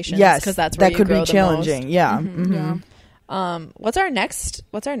conversations. Yes, because that's where that could be challenging. Yeah. Mm-hmm. Yeah. What's our next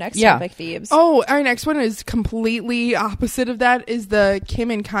topic, Phoebes? Oh, our next one is completely opposite of that, is the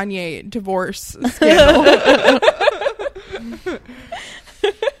Kim and Kanye divorce scandal.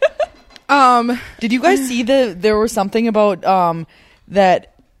 Did you guys see there was something about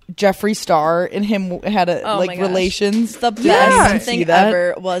that Jeffree Star and him had relations? The best thing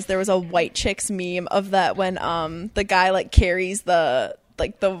ever was there was a white chicks meme of that when the guy like carries the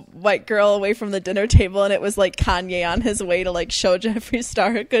white girl away from the dinner table, and it was like Kanye on his way to like show Jeffree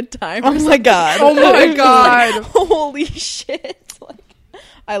Star a good time. Oh my god. Oh my god. Like, holy shit. Like,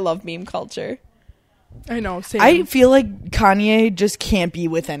 I love meme culture. I know, same. I feel like Kanye just can't be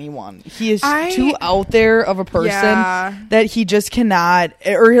with anyone. He is too out there of a person that he just cannot,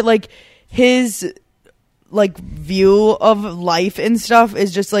 or like his like view of life and stuff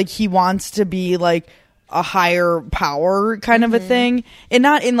is just like he wants to be like a higher power kind of a thing, and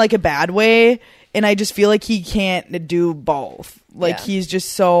not in like a bad way. And I just feel like he can't do both. Like he's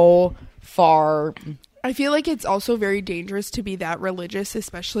just so far. I feel like it's also very dangerous to be that religious,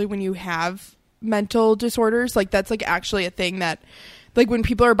 especially when you have mental disorders. Like that's like actually a thing that like when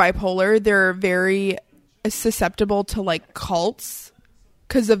people are bipolar, they're very susceptible to like cults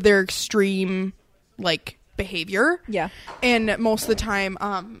because of their extreme like behavior. Yeah. And most of the time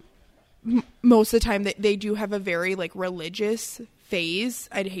they do have a very like religious phase.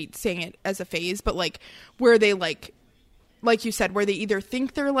 I'd hate saying it as a phase, but like where they like you said, where they either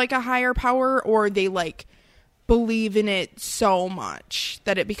think they're like a higher power, or they like believe in it so much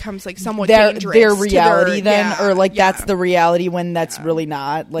that it becomes like somewhat dangerous. Their reality or like that's the reality when that's really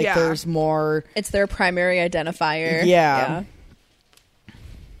not. Like there's more. It's their primary identifier. Yeah.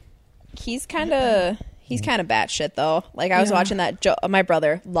 He's kind of batshit though. Like I was watching that. My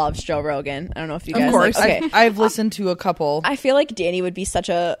brother loves Joe Rogan. I don't know if you guys. Of course, okay. I've listened to a couple. I feel like Danny would be such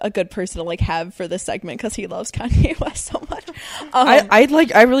a good person to like have for this segment because he loves Kanye West so much.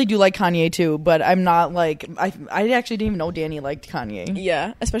 I really do like Kanye too, but I'm not like I actually didn't even know Danny liked Kanye.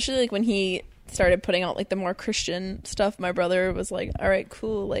 Yeah, especially like when he started putting out like the more Christian stuff. My brother was like, "All right,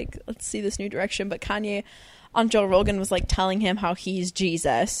 cool. Like let's see this new direction." But Kanye on Joe Rogan was like telling him how he's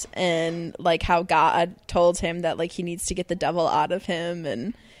Jesus and like how God told him that like he needs to get the devil out of him,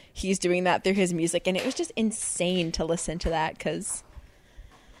 and he's doing that through his music. And it was just insane to listen to that because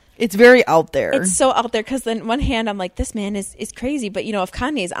it's very out there. It's so out there because then one hand I'm like, this man is crazy, but you know, if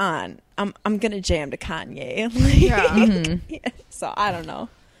Kanye's on, I'm gonna jam to Kanye. Like, yeah. So I don't know.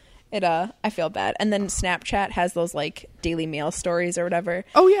 I feel bad. And then Snapchat has those like Daily Mail stories or whatever.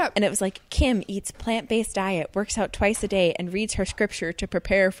 Oh yeah. And it was like, Kim eats plant-based diet, works out twice a day, and reads her scripture to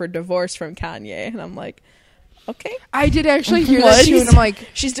prepare for divorce from Kanye. And I'm like, okay. I did actually hear that too, and I'm like,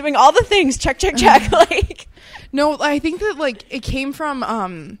 she's doing all the things. Check. Like, no, I think that like it came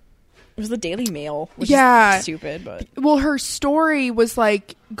from it was the Daily Mail, which is stupid, but well, her story was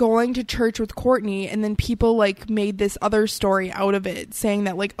like going to church with Courtney, and then people like made this other story out of it, saying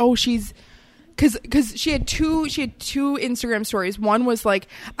that like, oh, she's because she had two Instagram stories. One was like,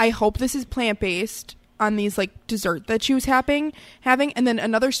 I hope this is plant-based on these like dessert that she was having, and then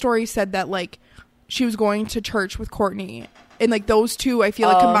another story said that like she was going to church with Courtney, and like those two, I feel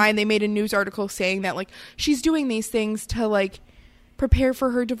like combined, they made a news article saying that like she's doing these things to like prepare for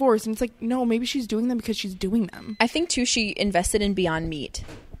her divorce, and it's like, no, maybe she's doing them because she's doing them. I think too she invested in Beyond Meat.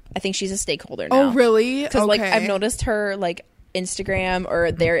 I think she's a stakeholder now. Oh really? Because like I've noticed her like Instagram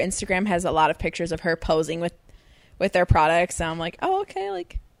or their Instagram has a lot of pictures of her posing with their products, and I'm like, oh okay,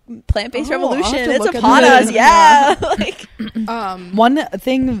 like plant-based revolution, it's upon us. Yeah. Like one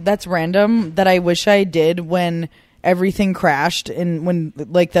thing that's random that I wish I did when everything crashed and when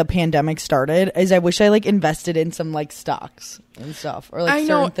like the pandemic started is I wish I like invested in some like stocks and stuff or like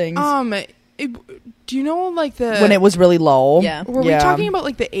certain things. Do you know like when it was really low? Yeah. Were we talking about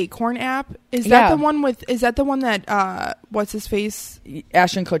like the Acorn app? Is that the one with? Is that the one that what's his face?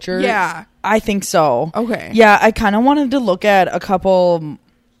 Ashton Kutcher? Yeah, I think so. Okay. Yeah, I kind of wanted to look at a couple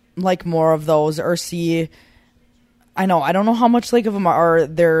like more of those or see. I don't know how much like of them are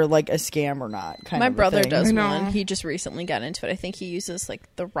they're like a scam or not. My brother does I one. know. He just recently got into it. I think he uses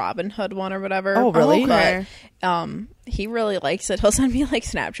like the Robin Hood one or whatever. Oh really? Okay. But he really likes it. He'll send me like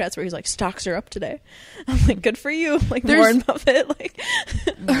Snapchats where he's like, stocks are up today. I'm like, good for you. Like Warren Buffett. Like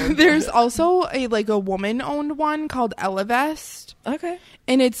there's also a woman owned one called Elevest. okay.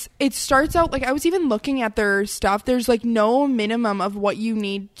 And it starts out like I was even looking at their stuff. There's like no minimum of what you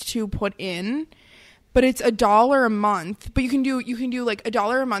need to put in. But it's $1 a month. But you can do like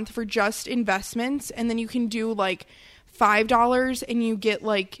 $1 a month for just investments, and then you can do like $5 and you get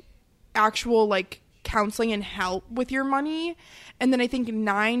like actual like counseling and help with your money. And then I think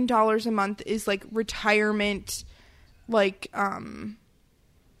 $9 a month is like retirement, like I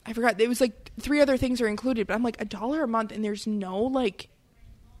forgot, it was like 3 other things are included, but I'm like $1 a month and there's no like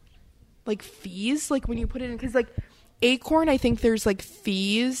fees like when you put it in, because like Acorn, I think there's like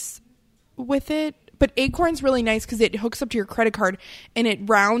fees with it. But Acorn's really nice because it hooks up to your credit card and it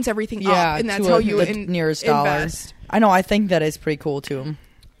rounds everything up, and that's how you nearest invest. dollar. I know. I think that is pretty cool too.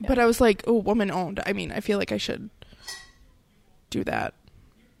 But I was like, oh, woman owned. I mean, I feel like I should do that.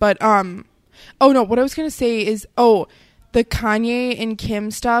 But oh no, what I was gonna say is the Kanye and Kim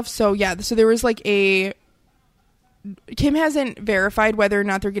stuff. So yeah, so there was like Kim hasn't verified whether or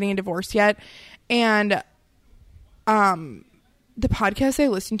not they're getting a divorce yet, and the podcast I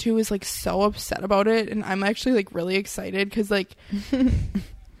listened to is like so upset about it, and I'm actually like really excited because like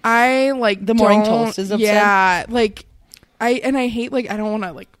I like the Morning Toast is upset. Yeah, like I hate, like I don't want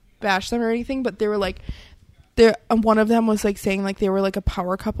to like bash them or anything, but they were like one of them was like saying like they were like a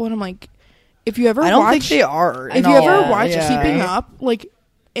power couple, and I'm like, if you ever I don't think they are. If you ever watch Keeping Up, like,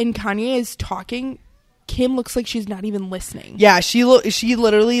 and Kanye is talking, Kim looks like she's not even listening. Yeah, she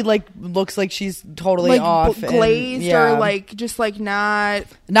literally like looks like she's totally like off, glazed, or like just like not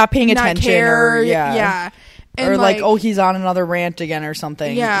paying attention, care, or and or like oh, he's on another rant again or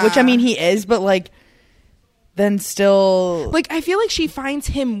something. Yeah, which I mean he is, but like then still like I feel like she finds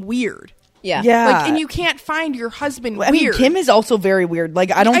him weird. Yeah. Like, and you can't find your husband weird. I mean, Kim is also very weird.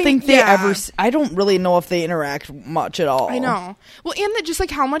 Like, I don't think they ever... I don't really know if they interact much at all. I know. Well, and just, like,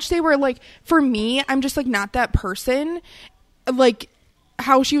 how much they were, like... For me, I'm just, like, not that person. Like,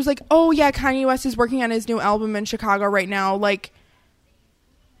 how she was like, oh, yeah, Kanye West is working on his new album in Chicago right now. Like,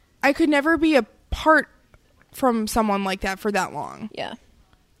 I could never be apart from someone like that for that long. Yeah.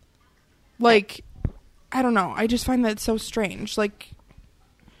 Like, I don't know. I just find that so strange. Like...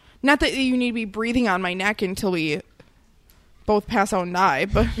 Not that you need to be breathing on my neck until we both pass out and die,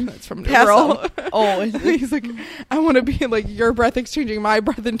 but that's from the girl. Oh, he's like, I want to be like your breath exchanging my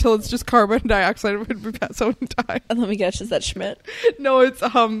breath until it's just carbon dioxide when we pass out and die. And let me guess, is that Schmidt? No, it's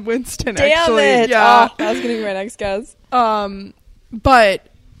Winston. Damn actually. it! Yeah, oh, that was gonna be my next guess. But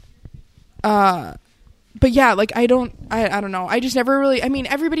yeah, like I don't know. I just never really. I mean,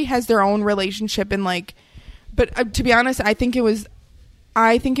 everybody has their own relationship, and like, but to be honest, I think it was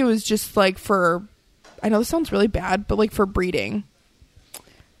just like for, I know this sounds really bad, but like for breeding.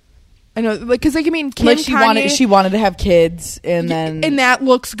 I know, like, because like I mean, Kim, like Kanye, she wanted to have kids, and that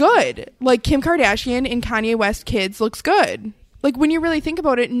looks good. Like Kim Kardashian and Kanye West kids looks good. Like when you really think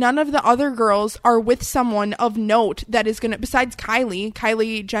about it, none of the other girls are with someone of note that is gonna, besides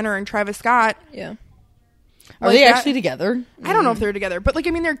Kylie Jenner and Travis Scott. Yeah. Are they actually together? I don't know if they're together, but like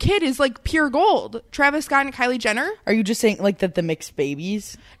I mean, their kid is like pure gold. Travis Scott and Kylie Jenner. Are you just saying like that the mixed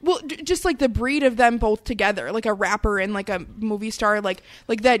babies? Well, just like the breed of them both together, like a rapper and like a movie star, like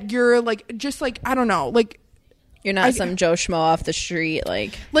that. You're like just like I don't know, like You're not some Joe Schmo off the street,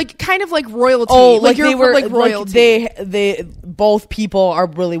 like kind of like royalty. Oh, like they you're were like royalty. they both people are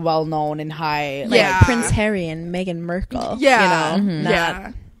really well known and high. like Yeah. Prince Harry and Meghan Markle. Yeah, you know,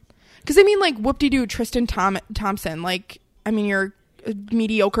 yeah. Because I mean, like whoop-de-doo, Tristan Thompson. Like, I mean, you're a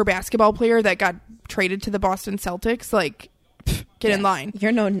mediocre basketball player that got traded to the Boston Celtics. Like, get in line.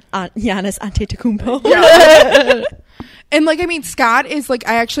 You're no Giannis Antetokounmpo. Yeah. And like, I mean, Scott is like,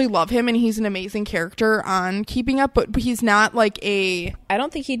 I actually love him, and he's an amazing character on Keeping Up, but he's not like a. I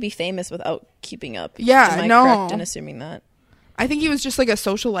don't think he'd be famous without Keeping Up. Yeah, Am I no. correct in assuming that? I think he was just like a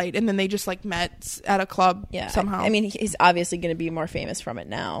socialite, and then they just like met at a club. Yeah, somehow. I mean, he's obviously going to be more famous from it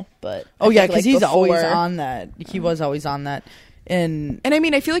now, but Oh yeah, because because he's always on that. He was always on that. And I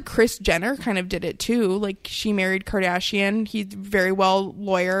mean, I feel like Kris Jenner kind of did it too. Like, she married Kardashian. He's very well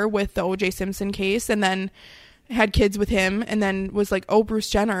lawyer with the O.J. Simpson case, and then had kids with him, and then was like, oh, Bruce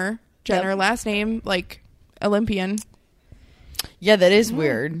Jenner, Yep. last name, like Olympian. yeah, that is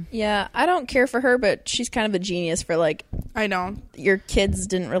weird. Yeah, I don't care for her, but she's kind of a genius for like I know. your kids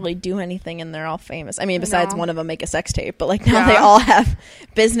didn't really do anything and they're all famous. I mean, besides No. one of them make a sex tape, but like now Yeah. they all have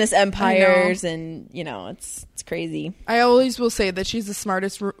business empires and you know, it's crazy. I always will say that she's the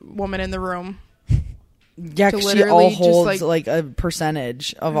smartest woman in the room. Yeah, To 'cause she literally all just, holds like- like a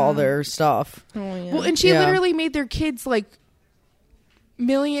percentage of all their stuff. Oh yeah. Well, and she Yeah. literally made their kids like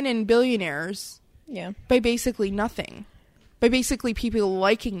million and billionaires yeah. by basically nothing. By basically people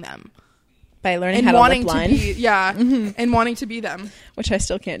liking them By learning and how to wanting lip to line, be, and wanting to be them. which I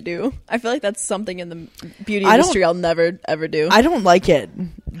still can't do. I feel like that's something in the beauty I don't- industry I'll never ever do. I don't like it.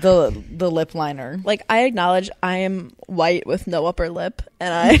 The lip liner. Like, I acknowledge I am white with no upper lip,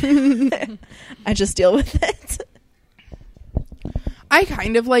 and I I just deal with it. I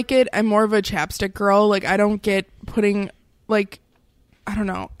kind of like it. I'm more of a chapstick girl. Like, I don't get putting, like, I don't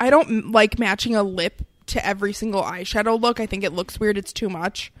know. I don't like matching a lip to every single eyeshadow look. I think it looks weird. It's too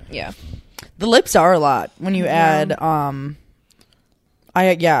much. Yeah. The lips are a lot when you Yeah. add. I'm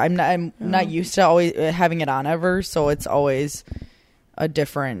not used to always having it on ever, so it's always a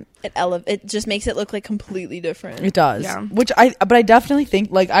different. It just makes it look like completely different. It does, Yeah. but I definitely think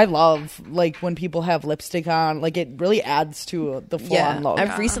like I love like when people have lipstick on, like it really adds to the full on look.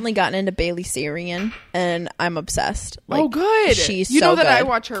 I've recently gotten into Bailey Sarian, and I'm obsessed. Like, oh, good. She's you so know that good. I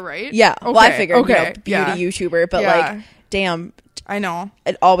watch her, right? Yeah. Okay. Well, I figured, Okay. beauty YouTuber, but Yeah. like, damn, I know.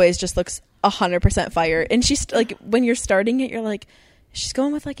 it always just looks 100% fire. And she's like, when you're starting it, you're like, she's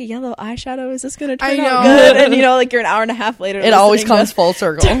going with like a yellow eyeshadow. Is this going to turn out know. good? And you know, like you're an hour and a half later. It always listening comes to full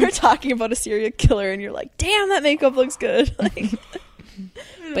circle. her talking about a serial killer, and you're like, damn, that makeup looks good. Like,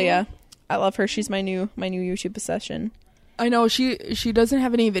 but yeah, I love her. She's my new YouTube obsession. I know she doesn't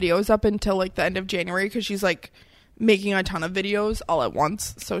have any videos up until like the end of January because she's like making a ton of videos all at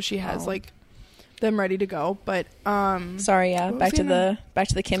once. So she has like them ready to go. But Sorry, yeah. What Back was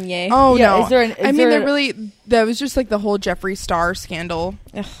to the Kim Ye. oh Yeah, no, is there that was just like the whole Jeffree Star scandal.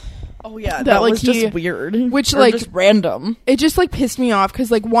 Oh yeah, that, like, was just weird, which, Or like- just random. It just like pissed me off because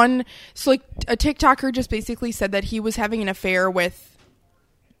like a TikToker just basically said that he was having an affair with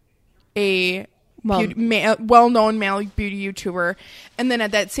a well-known male beauty YouTuber, and then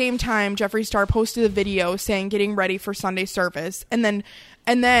at that same time Jeffree Star posted a video saying getting ready for Sunday service, and then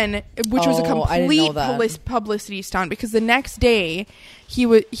which was a Oh, I didn't complete know that. publicity stunt because the next day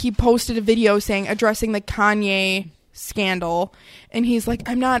he posted a video saying addressing the Kanye scandal, and he's like,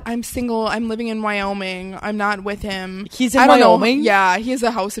 I'm single, I'm living in Wyoming, I'm not with him. He's in I don't know. Wyoming? Yeah, he has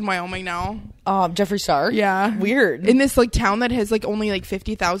a house in Wyoming now. Jeffree Star. Yeah, Weird. in this like town that has like only like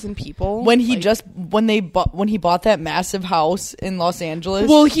 50,000 people. when he Like, when he bought that massive house in Los Angeles.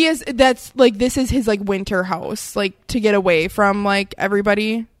 well, he has, that's like, this is his like winter house, like to get away from like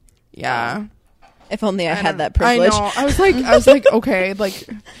everybody. Yeah, If only I don't- had that privilege. I know. I was like, okay, like,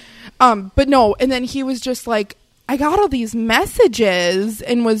 but no. And then he was just like, I got all these messages,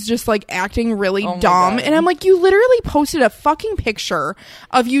 and was just like acting really Oh my dumb. God. And I'm like, you literally posted a fucking picture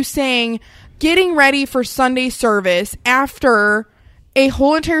of you saying getting ready for Sunday service after a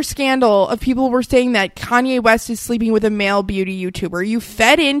whole entire scandal of people were saying that Kanye West is sleeping with a male beauty YouTuber. You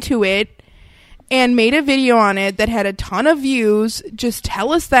fed into it and made a video on it that had a ton of views. Just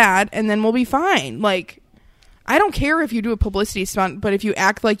tell us that, and then we'll be fine. Like, I don't care if you do a publicity stunt, but if you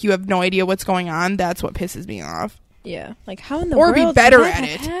act like you have no idea what's going on, that's what pisses me off. Yeah, like how in the Or world be did better that at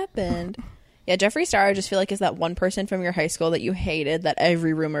it. Happened. Yeah, Jeffree Star, I just feel like is that one person from your high school that you hated that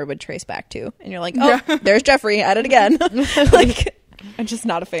every rumor would trace back to, and you're like, oh, there's Jeffree at it again. Like, I'm just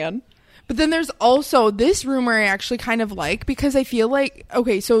not a fan. But then there's also this rumor I actually kind of like, because I feel like,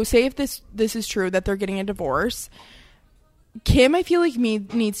 okay, so say if this is true that they're getting a divorce, Kim, I feel like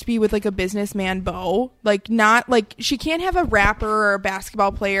needs to be with like a businessman beau. Like, not like she can't have a rapper or a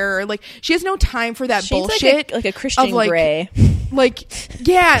basketball player, or like she has no time for that bullshit. Like a Christian of, like, Grey. Like,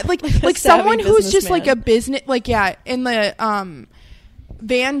 yeah, like someone who's just like a business, like, yeah, in the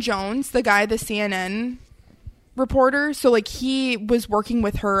Van Jones, the guy, the CNN reporter, so like he was working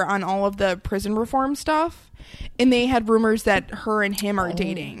with her on all of the prison reform stuff, and they had rumors that her and him are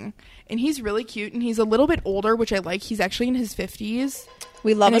dating. And he's really cute, and he's a little bit older, which I like. He's actually in his 50s.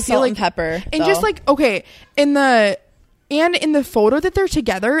 We love a salt and pepper. And just like, okay, in the photo that they're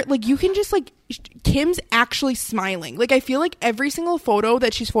together, like, you can just like, Kim's actually smiling. Like, I feel like every single photo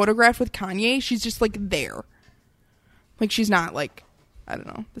that she's photographed with Kanye, she's just like there. Like, she's not like, I don't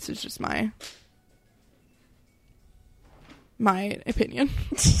know. This is just my opinion.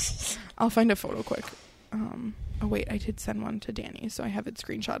 I'll find a photo quick. Oh wait, I did send one to Danny, so I have it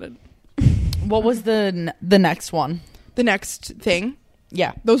screenshotted. What was the next one? The next thing.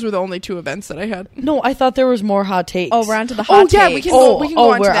 Yeah. Those were the only 2 events that I had. No, I thought there was more hot takes. Oh, we're on to the hot takes. Yeah, we can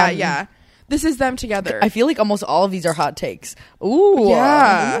go on to that, yeah. This is them together. I feel like almost all of these are hot takes. Ooh.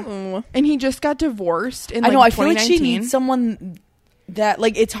 Yeah. Ooh. And he just got divorced in, like, I know, I 2019. feel like she needs someone that,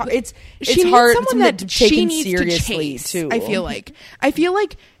 like, it's hard someone that to she take needs seriously, to chase, too. I feel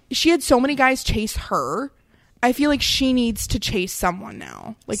like she had so many guys chase her. I feel like she needs to chase someone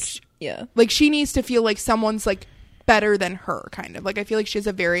now. Like, yeah. Like, she needs to feel like someone's, like, better than her, kind of. Like, I feel like she has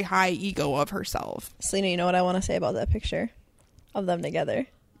a very high ego of herself. Selena, you know what I want to say about that picture of them together?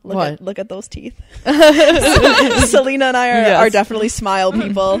 Look at those teeth. Selena and I are definitely smile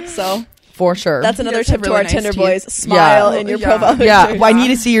people, so for sure. that's another tip to really our nice Tinder teeth. boys. Smile in your profile picture. Yeah, well, I need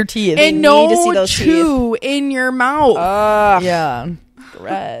to see your teeth. And need no to see those chew in your mouth. Yeah.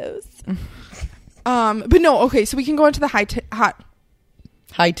 Gross. But no, okay, so we can go into the high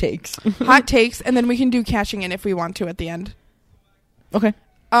takes. hot takes, and then we can do cashing in if we want to at the end. Okay.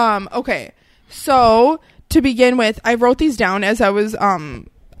 Okay. So to begin with, I wrote these down as I was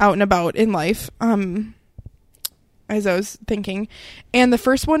out and about in life, as I was thinking. And the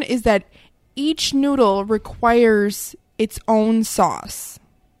first one is that each noodle requires its own sauce.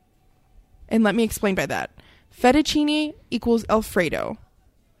 And let me explain by that. Fettuccine equals Alfredo.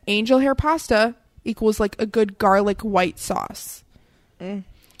 Angel hair pasta equals like a good garlic white sauce. Yeah.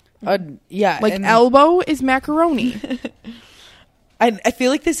 Like elbow is macaroni. I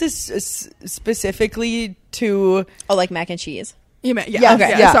feel like this is specifically to... Oh, like mac and cheese. Yeah,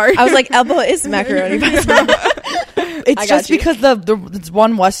 okay, sorry. I was like, elbow is macaroni pasta. It's just because there's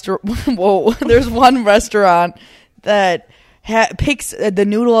one there's one restaurant that picks the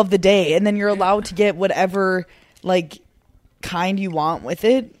noodle of the day, and then you're allowed to get whatever like kind you want with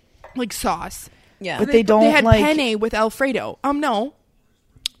it, like sauce. Yeah, but they don't. They had like penne with Alfredo. No.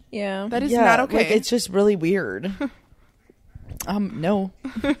 Yeah, that is not okay. Like, it's just really weird. No.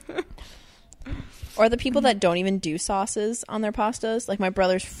 Or the people that don't even do sauces on their pastas. Like, my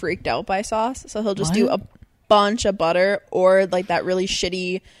brother's freaked out by sauce, so he'll just do a bunch of butter or like that really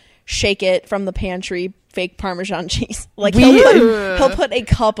shitty shake it from the pantry fake Parmesan cheese. Like, he'll put a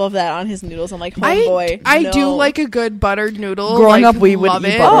cup of that on his noodles. I'm like, homeboy, I do like a good buttered noodle. Growing like, up, we would love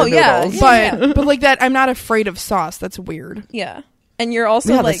eat it. butter noodles. But like that, I'm not afraid of sauce. That's weird. Yeah. And you're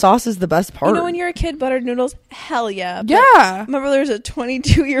also like, the sauce is the best part. You know, when you're a kid, buttered noodles, hell yeah. But yeah. My brother's a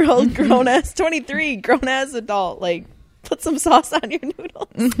 22-year-old grown-ass, 23 grown-ass adult. Like, put some sauce on your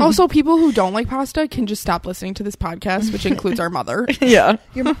noodles. Also, people who don't like pasta can just stop listening to this podcast, which includes our mother. Yeah.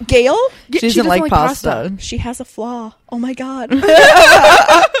 Your Gail? She doesn't like pasta. She has a flaw. Oh my God.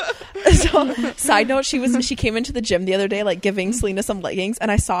 So, side note, she came into the gym the other day, like giving Selena some leggings,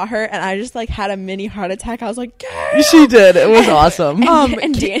 and I saw her, and I just like had a mini heart attack. I was like, Gail! She did. It was awesome.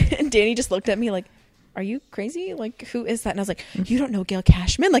 And Danny just looked at me like, are you crazy? Like, who is that? And I was like, you don't know Gail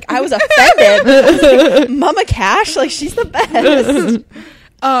Cashman? Like, I was offended. I was like, Mama Cash, like, she's the best.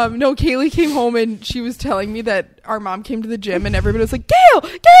 No, Kaylee came home and she was telling me that our mom came to the gym and everybody was like,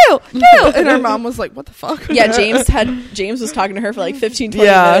 Gail, and our mom was like, what the fuck? Yeah, James was talking to her for like 15, 20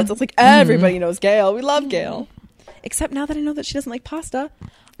 minutes. It's like, everybody knows Gail. We love Gail. Except now that I know that she doesn't like pasta,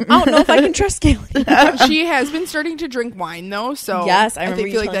 I don't know if I can trust Gail. She has been starting to drink wine though, so yes, I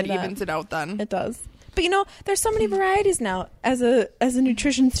feel like that evens it out then. It does. But you know, there's so many varieties now. As a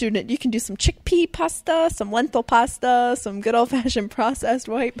nutrition student, you can do some chickpea pasta, some lentil pasta, some good old fashioned processed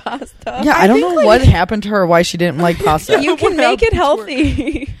white pasta. Yeah, I don't know what happened to her, why she didn't like pasta. You can make it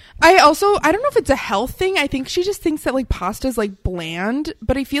healthy. I don't know if it's a health thing. I think she just thinks that like pasta is like bland,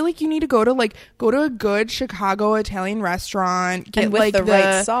 but I feel like you need to go to a good Chicago Italian restaurant, get and with like the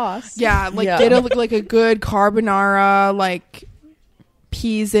right sauce. Yeah, get a good carbonara, like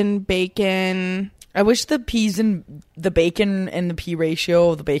peas and bacon. I wish the peas and the bacon and the pea ratio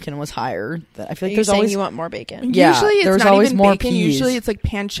of the bacon was higher. I feel like there's always you want more bacon. Yeah, usually it's there's not always even more bacon. peas. Usually it's like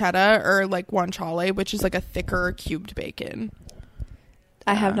pancetta or like guanciale, which is like a thicker cubed bacon.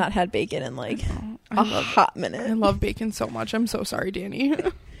 I have not had bacon in like a hot minute. I love bacon so much. I'm so sorry, Danny.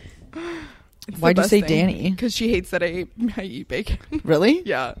 Why'd you say Danny? Because she hates that I eat bacon. Really?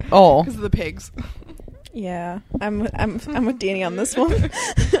 Yeah. Oh. Because of the pigs. Yeah, I'm with Danny on this one.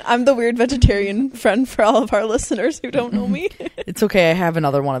 I'm the weird vegetarian friend for all of our listeners who don't know me. It's okay. I have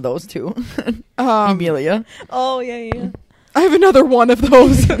another one of those too. Amelia. Oh yeah. I have another one of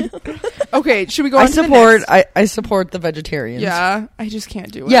those. Okay, should we go on to the next? I support the vegetarians. Yeah, I just can't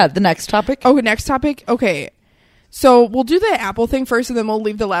do it. Yeah, the next topic. Oh, next topic? Okay. So we'll do the Apple thing first, and then we'll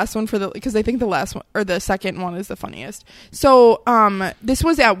leave the last one because I think the last one or the second one is the funniest. So this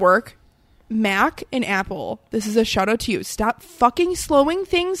was at work. Mac and Apple, this is a shout out to you. Stop fucking slowing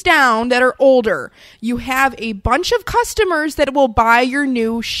things down that are older. You have a bunch of customers that will buy your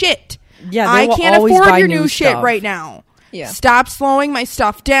new shit. Yeah, I can't afford your new shit right now. Yeah. Stop slowing my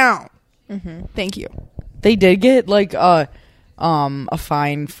stuff down. Thank you. They did get like a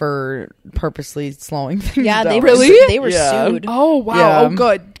fine for purposely slowing things Yeah, down. they Really? were Yeah. sued. Oh wow. Yeah. Oh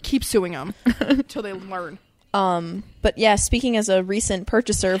good. Keep suing them until they learn. But yeah, speaking as a recent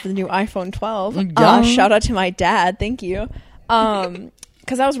purchaser of the new iPhone 12, Yeah. shout out to my dad. Thank you.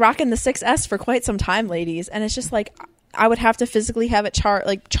 Because I was rocking the 6S for quite some time, ladies, and it's just like I would have to physically have it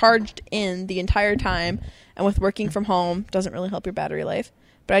charged in the entire time, and with working from home, doesn't really help your battery life.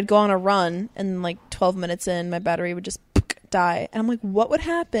 But I'd go on a run, and like 12 minutes in, my battery would just die, and I'm like, what would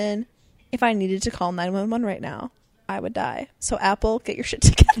happen if I needed to call 911 right now? I would die. So Apple, get your shit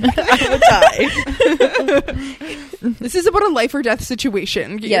together. I would die. This is about a life or death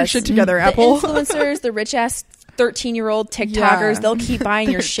situation. Get your Yes. shit together, The Apple. influencers, the rich ass 13-year-old TikTokers, Yeah. they'll keep buying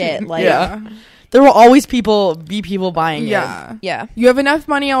your shit. Like, Yeah. There will always be people buying it. yeah. You have enough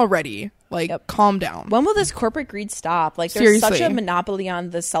money already. Like, Yep. calm down. When will this corporate greed stop? Like, there's such Seriously. a monopoly on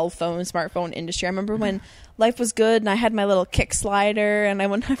the smartphone industry. I remember when life was good and I had my little kick slider and I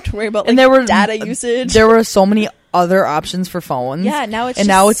wouldn't have to worry about And there were data usage. There were so many other options for phones. Yeah, now it's and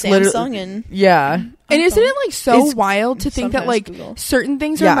just now it's Samsung literally and yeah. And isn't it like so It's- wild to think that sometimes like Google. certain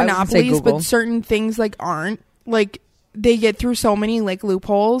things Yeah, are I was gonna say monopolies, Google. but certain things like aren't? Like they get through so many like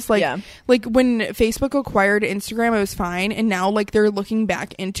loopholes. Like Yeah. like when Facebook acquired Instagram, it was fine, and now like they're looking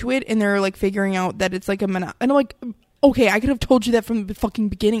back into it and they're like figuring out that it's like a and I'm like, okay, I could have told you that from the fucking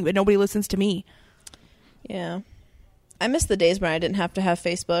beginning, but nobody listens to me. Yeah. I miss the days when I didn't have to have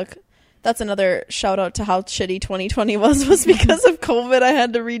Facebook. That's another shout out to how shitty 2020 was because of COVID. I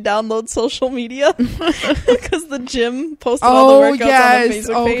had to re-download social media because the gym posted all the workouts on the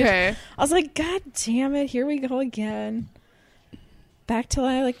Facebook page. okay. I was like, God damn it, here we go again. Back to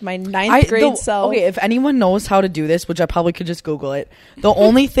my ninth grade self. Okay, if anyone knows how to do this, which I probably could just Google it. The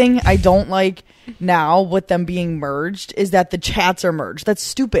only thing I don't like now with them being merged is that the chats are merged. That's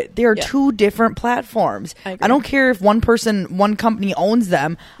stupid. They are Yeah. two different platforms. I agree. I don't care if one company owns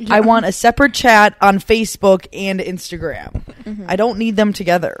them. I want a separate chat on Facebook and Instagram. I don't need them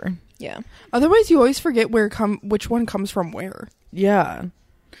together. Yeah. Otherwise, you always forget which one comes from where. Yeah.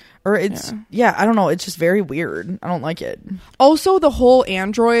 Or it's, yeah, I don't know. It's just very weird. I don't like it. Also, the whole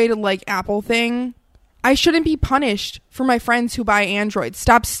Android, like Apple thing, I shouldn't be punished for my friends who buy Android.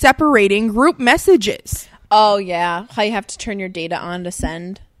 Stop separating group messages. Oh, yeah. How you have to turn your data on to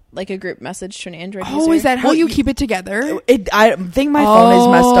send like a group message to an Android user. Oh, is that how Well, you keep it together? I think my phone is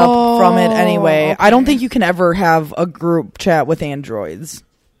messed up from it anyway. I don't think you can ever have a group chat with Androids.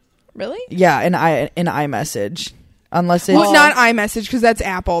 Really? Yeah, in iMessage. Unless it's... Well, not iMessage, because that's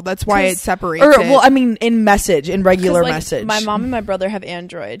Apple. That's why it separates Or, it. well, I mean, in regular 'Cause, like, message. My mom and my brother have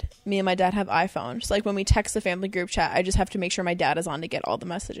Android. Me and my dad have iPhone. So like when we text the family group chat, I just have to make sure my dad is on to get all the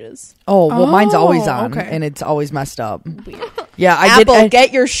messages. Oh, well, mine's always on, okay. and it's always messed up. Weird. Yeah, Apple,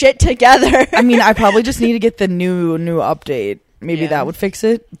 get your shit together. I mean, I probably just need to get the new update. Maybe Yeah. that would fix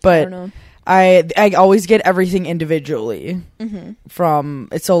it. I But don't know. I always get everything individually from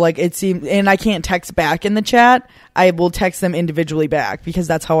so like it seems, and I can't text back in the chat. I will text them individually back because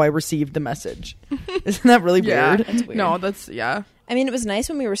that's how I received the message. Isn't that really yeah. weird? That's weird. No, that's, yeah. I mean, it was nice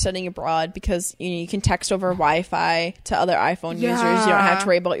when we were studying abroad because you can text over Wi-Fi to other iPhone users. You don't have to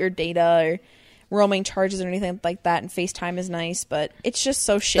worry about your data or roaming charges or anything like that. And FaceTime is nice, but it's just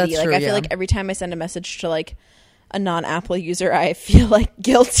so shitty. That's Like true, I feel yeah. like every time I send a message to like a non-Apple user, I feel like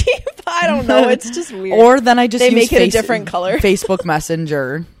guilty. I don't know. It's just weird. Or then I just They use make it a different color. Facebook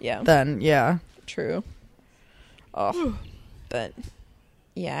Messenger. Yeah. Then yeah. True. Oh, but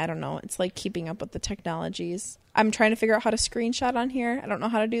yeah, I don't know. It's like keeping up with the technologies. I'm trying to figure out how to screenshot on here. I don't know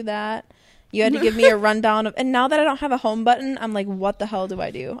how to do that. You had to give me a rundown of, and now that I don't have a home button, I'm like, what the hell do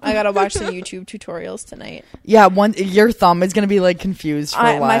I do? I gotta watch some YouTube tutorials tonight. Yeah, your thumb is gonna be like confused for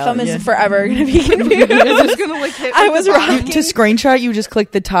a while. My thumb is forever gonna be confused. It's just gonna like hit. I was rocking. To screenshot, you just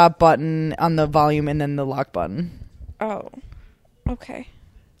click the top button on the volume and then the lock button. Oh, okay.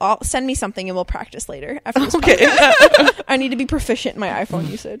 Send me something and we'll practice later after this. Okay. I need to be proficient in my iPhone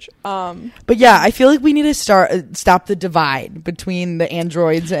usage. But yeah, I feel like we need to stop the divide between the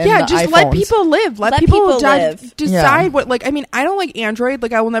Androids and the just iPhones. let people live. Let people live. decide what. Like, I mean, I don't like Android.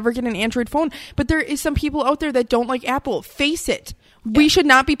 Like, I will never get an Android phone. But there is some people out there that don't like Apple. Face it. Yeah. We should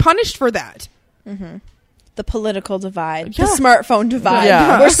not be punished for that. Mm-hmm. The political divide. Yeah. The smartphone divide.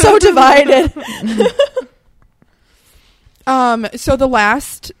 Yeah. We're so divided. So the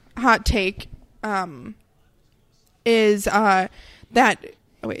last hot take is that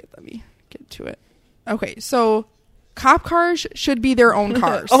wait, let me get to it. Okay, so cop cars should be their own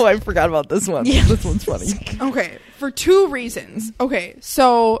cars. Oh, I forgot about this one. Yeah. This one's funny. Okay, for 2 reasons. Okay,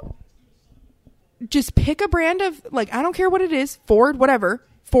 so just pick a brand of, like, I don't care what it is, Ford, whatever.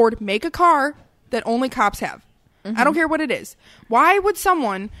 Ford, make a car that only cops have. Mm-hmm. I don't care what it is. Why would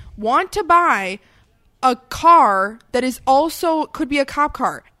someone want to buy a car that is also could be a cop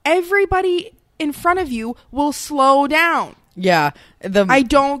car? Everybody in front of you will slow down. Yeah, I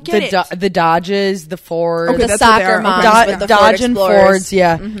don't get it. The Dodges, the Ford, Okay, the that's soccer moms with the Dodge Ford and Explorers. Fords.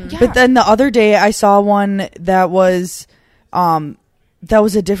 Yeah. Mm-hmm. Yeah. But then the other day I saw one that was a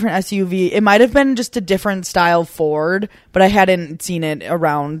different SUV. It might have been just a different style Ford, but I hadn't seen it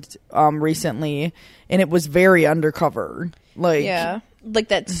around recently, and it was very undercover. Like like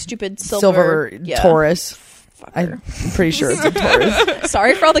that stupid silver Taurus. I'm pretty sure it's a Taurus.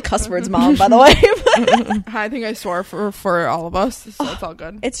 Sorry for all the cuss words, Mom, by the way. I think I swore for all of us, so it's all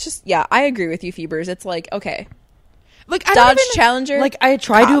good. It's just, I agree with you, Phoebers. It's like, okay, like, I Dodge Challenger. Like, I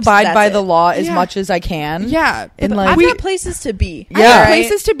try to abide by the law as much as I can. Yeah. And I've got places to be. Yeah.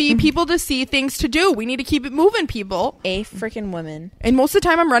 Places to be, people to see, things to do. We need to keep it moving, people. A freaking woman. And most of the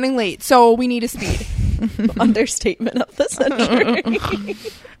time I'm running late, so we need to speed. Understatement of the century.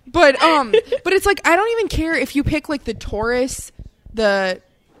 But it's like, I don't even care if you pick like the Taurus, what's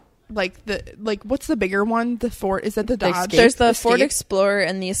the bigger one? The Ford, is that the Dodge? Escape. There's the Escape? Ford Explorer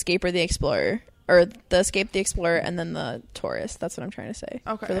and the Escape or the Explorer. Or the Escape, the Explorer, and then the Taurus. That's what I'm trying to say.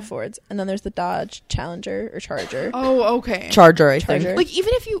 Okay. For the Fords. And then there's the Dodge Challenger or Charger. Oh, okay. Charger, I think. Charger. Like,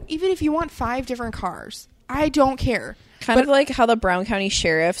 even if you want 5 different cars, I don't care. Kind of like how the Brown County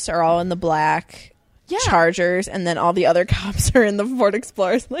sheriffs are all in the black Chargers, and then all the other cops are in the Ford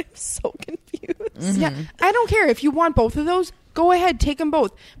Explorers. Like, I'm so confused. Mm-hmm. Yeah, I don't care. If you want both of those, go ahead, take them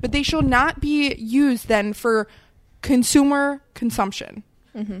both. But they shall not be used then for consumer consumption.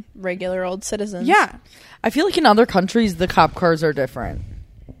 Mm-hmm. Regular old citizens. Yeah. I feel like in other countries, the cop cars are different.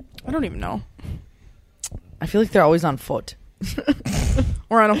 I don't even know. I feel like they're always on foot.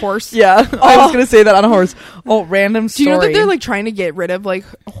 Or on a horse. Yeah. I was going to say that, on a horse. Oh, random story. Do you know that they're like trying to get rid of like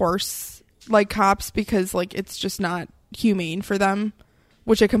horse like cops because like it's just not humane for them,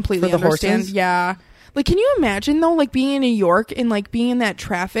 which I completely understand. Horses? Yeah. Like, can you imagine though, like being in New York and like being in that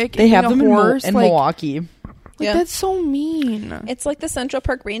traffic? They have a them horse, in like, Milwaukee. Like, that's so mean. It's like the Central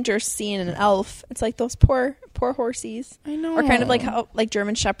Park Rangers seeing an elf. It's like those poor horsies. I know. Or kind of like how like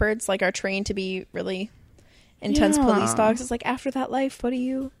German shepherds like are trained to be really intense police dogs. It's like, after that life, what do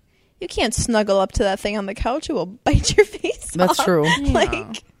you can't snuggle up to that thing on the couch. It will bite your face That's off. true.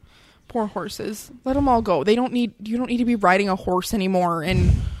 Like, poor horses. Let them all go. You don't need to be riding a horse anymore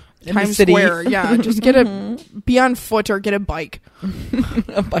in Times city. Square. Yeah, just be on foot or get a bike.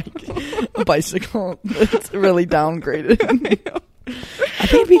 A bicycle. It's really downgraded. I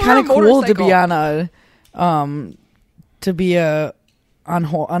think it'd be kind of cool to be on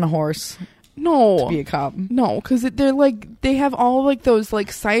a horse. No, to be a cop. No, because they're like, they have all like those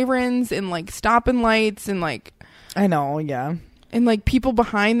like sirens and like stopping lights and like, I know, yeah, and like people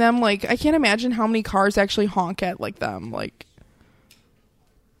behind them. Like, I can't imagine how many cars actually honk at like them. Like,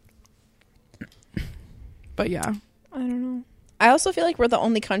 but yeah, I don't know. I also feel like we're the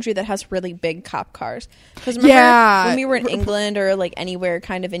only country that has really big cop cars. Because remember when we were in England or like anywhere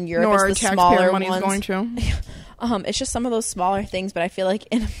kind of in Europe, it's the smaller money's ones. Going to. It's just some of those smaller things, but I feel like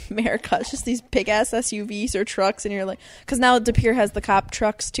in America, it's just these big ass SUVs or trucks, and you're like, because now De Pere has the cop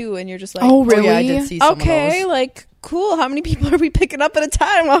trucks too, and you're just like, oh really? Yeah, I did see some of those. Like, cool. How many people are we picking up at a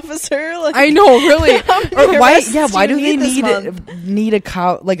time, officer? Like, I know, really. Why do they need a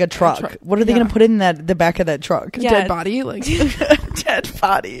truck? What are they going to put in the back of that truck? A dead body, like dead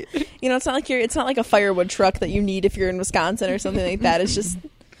body. You know, it's not like a firewood truck that you need if you're in Wisconsin or something like that. It's just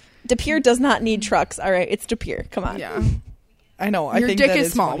De Pere does not need trucks. All right, it's De Pere. Come on. Yeah. I know. Your I think dick that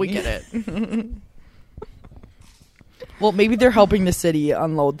is small. funny. We get it. Well, maybe they're helping the city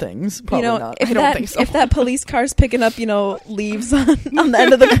unload things. Probably not. If I don't that, think so. If that police car's picking up, leaves on the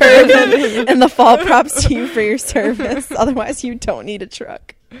end of the curb and the fall props to you for your service. Otherwise, you don't need a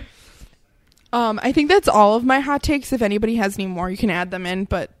truck. I think that's all of my hot takes. If anybody has any more, you can add them in.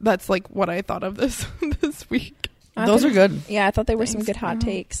 But that's like what I thought of this week. Those are good. Yeah, I thought they were some good hot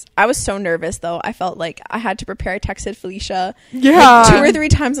takes. I was so nervous, though. I felt like I had to prepare. I texted Felicia Yeah. 2 or 3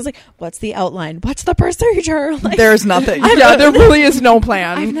 times. I was like, what's the outline? What's the procedure? Like, There's nothing. Yeah, there really is no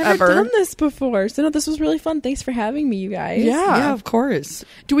plan I've never ever. done this before. So, no, this was really fun. Thanks for having me, you guys. Yeah. Yeah, of course.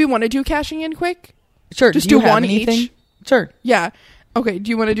 Do we want to do cashing in quick? Sure. Just do you do have one anything? each? Sure. Yeah. Okay.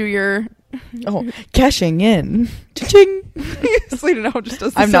 Do you want to do your? Oh, cashing in. Cha-ching. Selena now just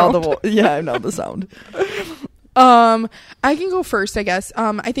does the I'm now sound. I'm now the sound. I can go first, I guess.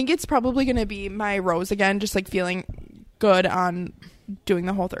 I think it's probably going to be my rose again, just like feeling good on doing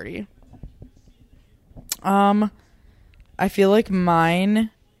the whole 30. I feel like mine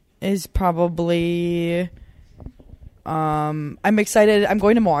is probably I'm excited. I'm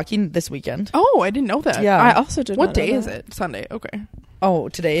going to Milwaukee this weekend. Oh, I didn't know that. Yeah. I also did What not know day is that. it? Sunday. Okay. Oh,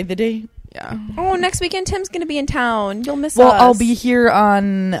 today the day? Yeah. Oh, next weekend Tim's going to be in town. You'll miss Well, us. I'll be here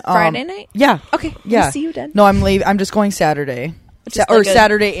on Friday night? Yeah. Okay. Yeah. We'll see you then. No, I'm leaving. I'm just going Saturday. Just like a-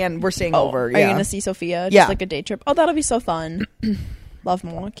 Saturday, and we're staying over. Are Yeah. you going to see Sophia? Just Yeah. like a day trip? Oh, that'll be so fun. Love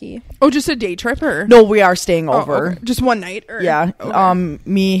Milwaukee. Oh, just a day trip or? No, we are staying Oh, over. okay. Just one night? Or? Yeah. Okay.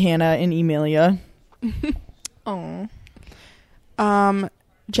 Me, Hannah, and Emilia. Oh.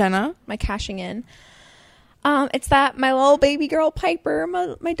 Jenna? My cashing in. It's that my little baby girl Piper,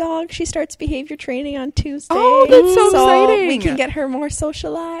 my dog, she starts behavior training on Tuesday. Oh, that's so exciting. We can get her more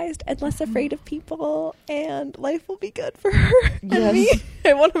socialized and less afraid of people, and life will be good for her and Yes. me.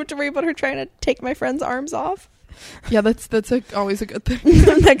 I won't have to worry about her trying to take my friend's arms off Yeah, that's always a good thing.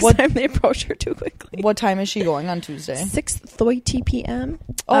 next What- time they approach her too quickly. What time is she going on Tuesday? 6:30 p.m.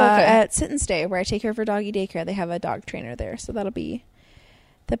 Oh, okay. At Sit and Stay, where I take her for doggy daycare. They have a dog trainer there, so that'll be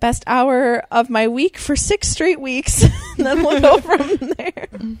the best hour of my week for 6 straight weeks. And then we'll go from there.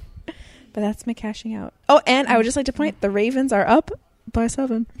 But that's my cashing out. Oh, and I would just like to point, the Ravens are up by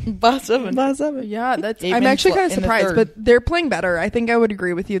 7. By 7. By 7. Yeah, that's. Even I'm actually kind of in the surprised, third. but they're playing better. I think I would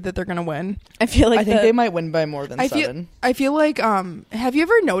agree with you that they're going to win. I feel like I think they might win by more than 7. I feel like have you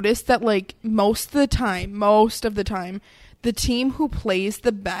ever noticed that like most of the time the team who plays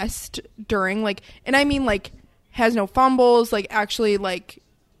the best during like, and I mean like has no fumbles, like actually like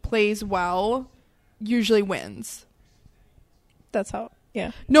plays well, usually wins. that's how.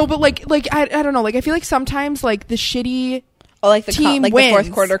 Yeah. No, but like I don't know, like I feel like sometimes like the shitty Oh, like the team like wins. the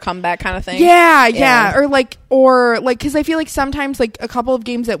fourth quarter comeback kind of thing. Yeah. Or like because I feel like sometimes like a couple of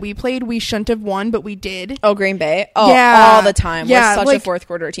games that we played, we shouldn't have won, but we did. Oh, Green Bay. Oh, Yeah. all the time. Yeah, We're such like- a fourth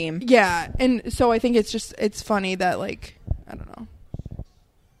quarter team. Yeah, and so I think it's funny that like I don't know.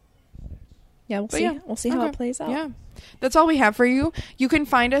 Yeah, we'll But see. yeah. We'll see how Okay. it plays out. Yeah, that's all we have for you. You can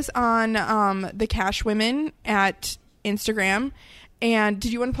find us on the Cash Women at Instagram. And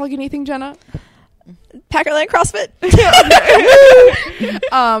did you want to plug anything, Jenna? Packerland CrossFit.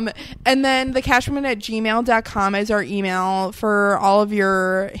 And then the cashwomen at gmail.com is our email for all of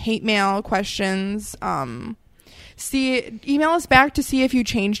your hate mail questions. Email us back to see if you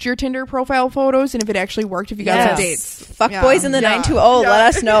changed your Tinder profile photos and if it actually worked, if you got some dates. Fuck Yeah. boys in the Yeah. 920. Yeah.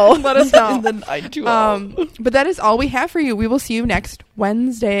 Let us know. Let us know. Then I do. But that is all we have for you. We will see you next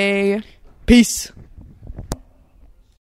Wednesday. Peace.